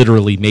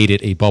literally made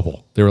it a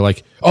bubble. They were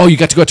like, oh, you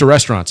got to go out to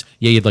restaurants.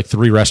 Yeah, you had like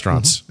 3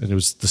 restaurants, and it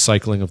was the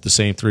cycling of the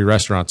same 3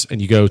 restaurants.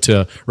 And you go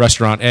to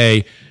restaurant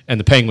A, and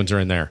the Penguins are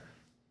in there.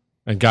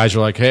 And guys are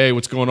like, hey,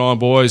 what's going on,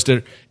 boys?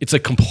 It's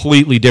like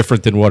completely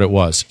different than what it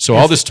was. So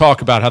all this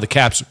talk about how the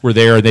Caps were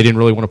there and they didn't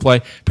really want to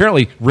play,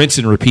 apparently rinse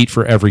and repeat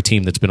for every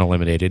team that's been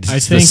eliminated.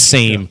 It's the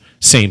same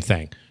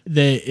thing.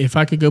 If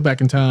I could go back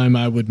in time,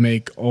 I would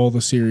make all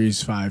the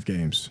series 5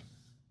 games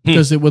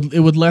because it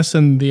would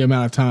lessen the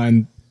amount of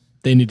time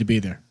they need to be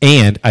there.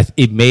 And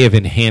it may have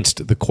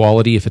enhanced the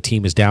quality if a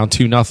team is down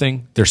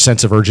 2-0, their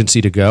sense of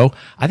urgency to go.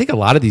 I think a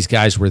lot of these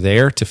guys were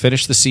there to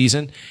finish the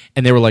season,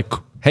 and they were like,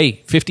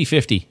 hey,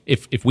 50-50.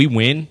 If we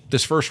win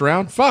this first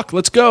round, fuck,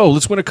 let's go.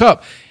 Let's win a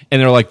cup.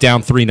 And they're like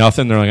down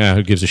 3-0. They're like,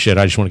 who gives a shit?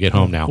 I just want to get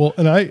home now. Well,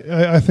 and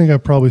I think I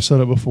probably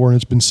said it before, and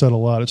it's been said a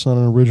lot. It's not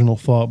an original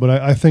thought, but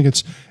I think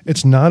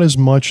it's not as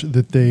much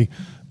that they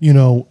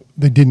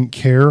didn't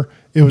care.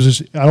 It was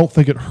just, I don't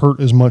think it hurt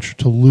as much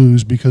to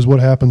lose because what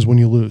happens when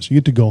you lose? You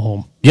get to go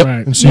home. Yep.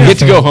 Right. And you get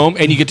to go home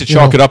and you get to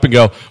chalk it up and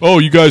go, oh,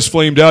 you guys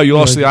flamed out. You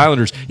lost to the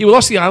Islanders. We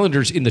lost the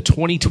Islanders in the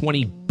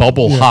 2020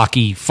 bubble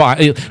hockey.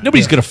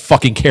 Nobody's going to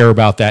fucking care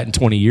about that in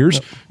 20 years.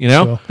 Yep. You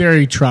know? So.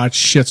 Barry Trotz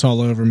shits all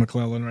over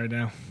McClellan right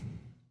now.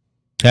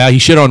 Yeah, he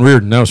shit on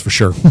Reardon. That was for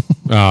sure.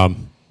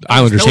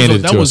 Islanders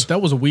handed it to us.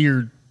 That was a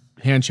weird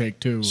handshake,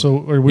 too.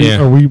 So are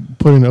we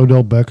putting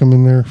Odell Beckham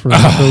in there for the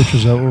coach?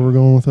 Is that where we're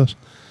going with this?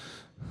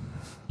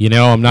 You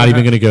know, I'm not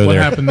even going to go there.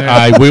 What happened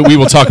there? We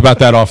will talk about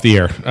that off the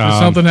air.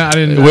 Something I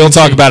didn't. We'll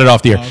talk about it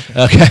off the air.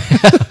 Oh, okay.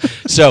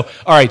 So,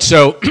 all right.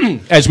 So,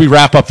 as we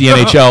wrap up the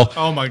NHL.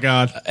 Oh my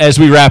God. As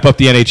we wrap up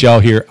the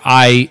NHL here,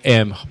 I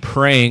am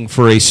praying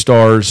for a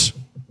Stars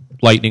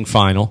Lightning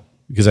final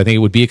because I think it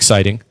would be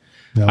exciting.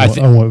 No, I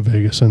want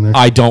Vegas in there.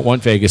 I don't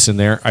want Vegas in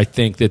there. I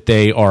think that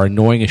they are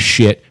annoying as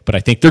shit, but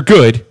I think they're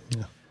good.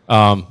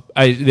 Yeah.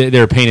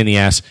 They're a pain in the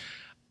ass.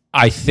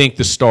 I think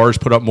the Stars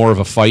put up more of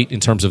a fight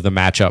in terms of the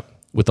matchup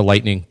with the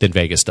Lightning than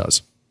Vegas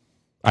does.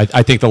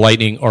 I think the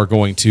Lightning are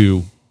going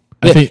to...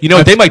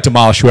 they might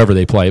demolish whoever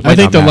they play. I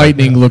think the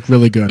Lightning look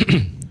really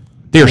good.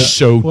 They're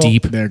so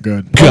deep. They're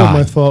good. Part of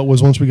my thought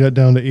was once we got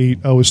down to 8,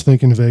 I was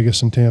thinking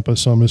Vegas and Tampa,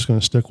 so I'm just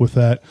going to stick with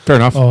that. Fair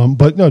enough.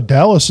 But no,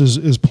 Dallas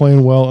is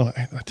playing well.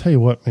 And I tell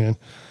you what, man,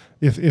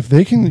 if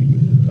they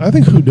can... I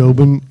think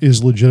Hudobin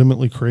is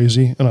legitimately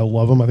crazy, and I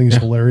love him. I think he's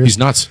hilarious. He's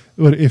nuts.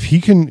 But if he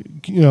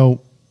can,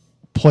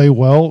 play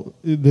well,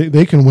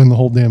 they can win the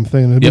whole damn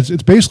thing.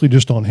 It's basically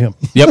just on him.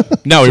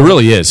 Yep. No, it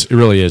really is. It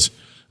really is.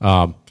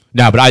 But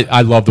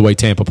I love the way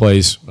Tampa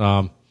plays.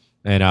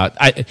 And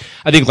I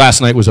think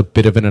last night was a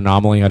bit of an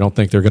anomaly. I don't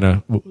think they're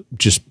going to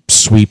just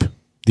sweep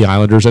the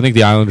Islanders. I think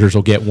the Islanders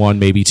will get 1,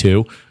 maybe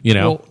 2.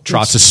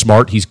 Trotz is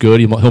smart. He's good.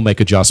 He'll make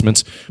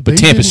adjustments. But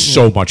Tampa's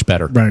so much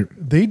better. Right.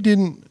 They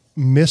didn't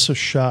miss a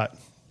shot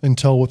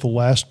until with the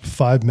last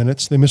 5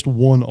 minutes. They missed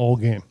 1 all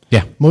game.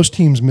 Yeah. Most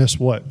teams miss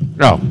what?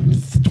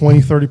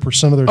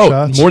 20-30% of their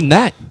shots. More than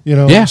that.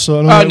 Yeah.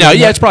 So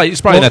it's probably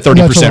in that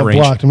 30% range.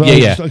 Blocked.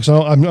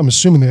 I'm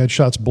assuming they had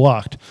shots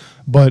blocked.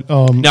 But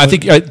no, I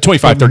think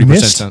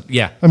 25-30%.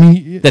 Yeah. I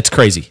mean, that's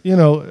crazy.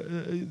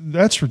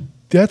 That's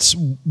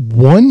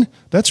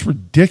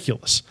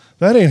ridiculous.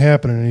 That ain't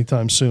happening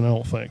anytime soon, I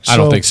don't think. I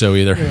don't think so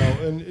either.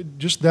 And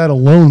just that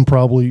alone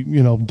probably,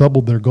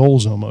 doubled their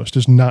goals almost,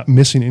 just not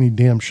missing any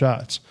damn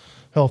shots.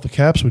 Hell, if the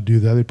Caps would do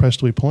that, they'd probably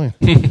still be playing.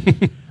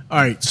 All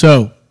right,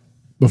 so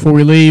before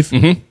we leave,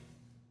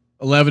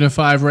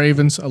 11-5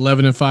 Ravens,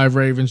 11-5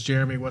 Ravens.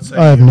 Jeremy, what's that?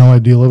 I have no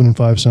idea.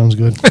 11-5 sounds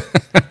good.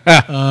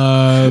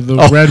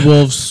 The Red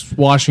Wolves,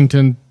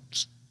 Washington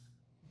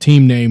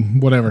team name,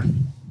 whatever.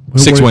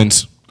 6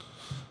 wins.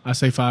 I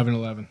say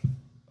 5-11.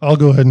 I'll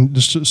go ahead and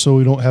just so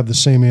we don't have the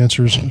same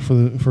answers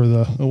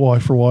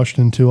for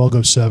Washington too. I'll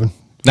go 7.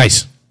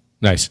 Nice.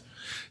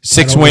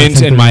 6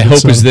 wins, and my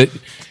hope is that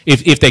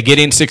if they get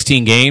in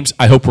 16 games,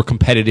 I hope we're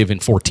competitive in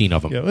 14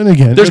 of them. Yeah, and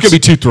again, there's going to be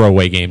 2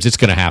 throwaway games. It's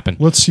going to happen.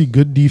 Let's see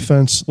good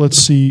defense. Let's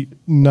see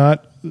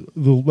not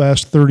the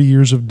last 30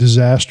 years of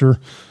disaster.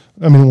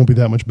 I mean, it won't be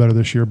that much better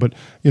this year, but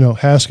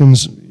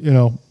Haskins,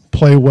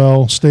 play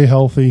well, stay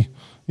healthy.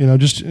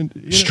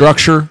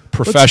 Structure,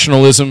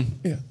 professionalism.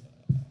 Yeah.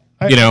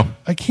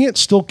 I can't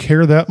still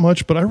care that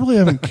much, but I really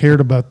haven't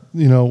cared about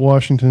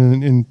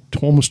Washington in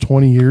almost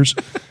 20 years,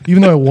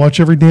 even though I watch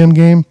every damn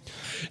game.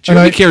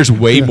 Jeremy cares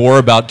way more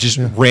about just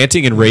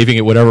ranting and raving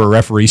at whatever a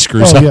referee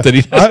screws up that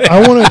he does.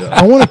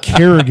 I want to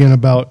care again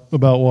about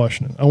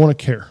Washington. I want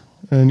to care.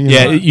 And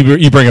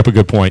you bring up a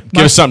good point.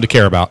 Give us something to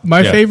care about.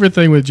 My favorite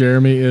thing with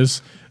Jeremy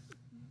is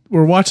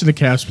we're watching the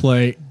Caps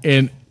play,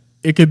 and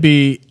it could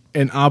be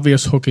an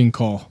obvious hooking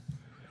call.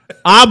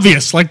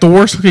 Obvious, like the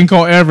worst hooking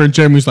call ever, and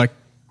Jeremy's like,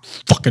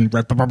 fucking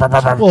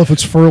well, if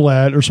it's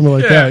Furlad or something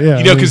like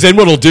that, because then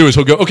what he'll do is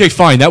he'll go, okay,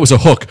 fine, that was a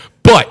hook,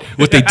 but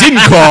what they didn't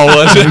call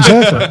was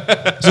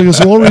exactly.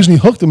 So the only reason he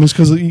hooked him is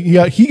because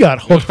he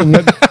got hooked and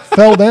got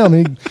fell down.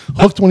 And he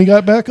hooked when he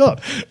got back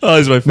up. Oh,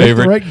 he's my Make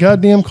favorite. the right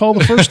goddamn call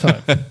the first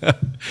time.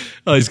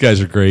 Oh, these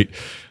guys are great.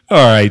 All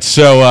right,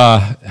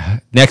 so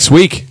next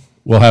week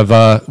we'll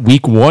have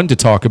week 1 to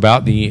talk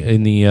about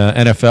in the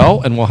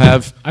NFL, and we'll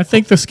have. I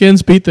think the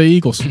Skins beat the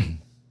Eagles.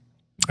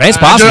 It's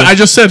possible. I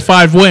just said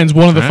 5 wins.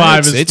 One of the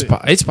 5 is. It's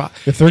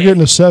If they're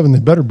getting a 7, they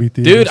better beat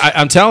the dude. Eagles.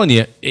 I'm telling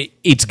you,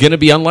 it's going to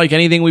be unlike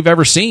anything we've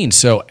ever seen.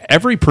 So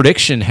every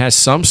prediction has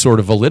some sort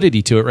of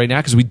validity to it right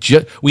now because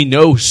we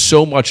know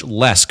so much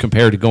less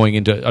compared to going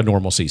into a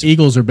normal season.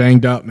 Eagles are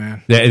banged up,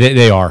 man.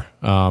 They are.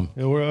 Yeah,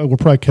 we're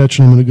probably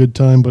catching them in a good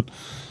time, but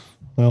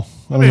well,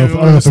 I don't know. If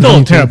It's they're still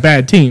going a to.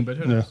 bad team, but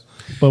Yeah.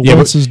 But Yeah,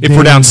 once if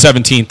we're down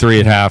 17-3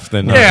 at half,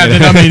 then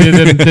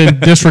then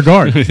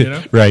disregard. You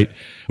know? Right.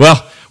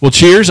 Well,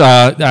 cheers.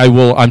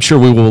 I'm sure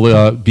we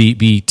will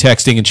be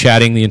texting and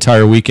chatting the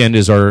entire weekend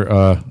as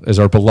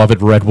our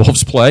beloved Red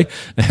Wolves play,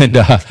 and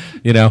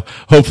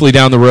hopefully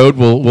down the road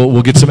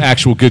we'll get some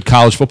actual good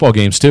college football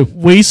games too.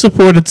 We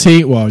support a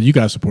team. Well, you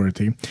guys support a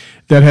team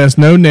that has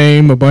no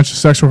name, a bunch of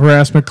sexual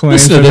harassment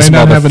claims. Listen to that this may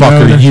not have an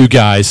owner. motherfucker, you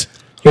guys.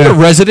 You're Yeah. a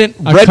resident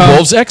Red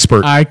Wolves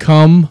expert. I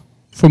come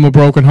from a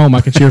broken home.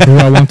 I can cheer for who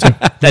I want to.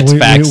 That's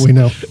facts. We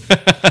know.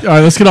 All right,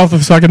 let's get off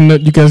the second.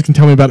 You guys can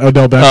tell me about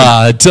Odell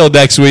Beckham. Until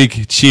next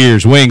week,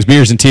 cheers, wings,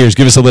 beers, and tears.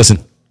 Give us a listen.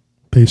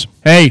 Peace.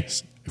 Hey,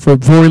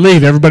 before we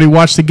leave, everybody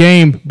watch the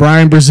game.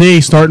 Brian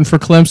Brzee starting for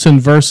Clemson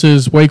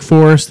versus Wake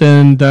Forest,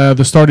 and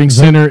the starting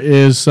center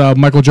is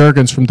Michael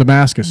Juergens from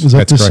Damascus. Is that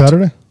That's this correct.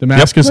 Saturday?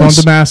 Damascus Yep. on Nice.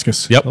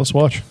 Damascus. Yep. Let's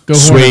watch. Go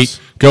Sweet. Hornets.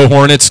 Go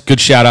Hornets. Good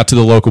shout out to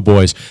the local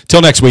boys.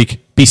 Till next week,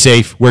 be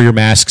safe, wear your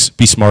masks,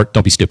 be smart,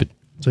 don't be stupid.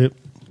 See it.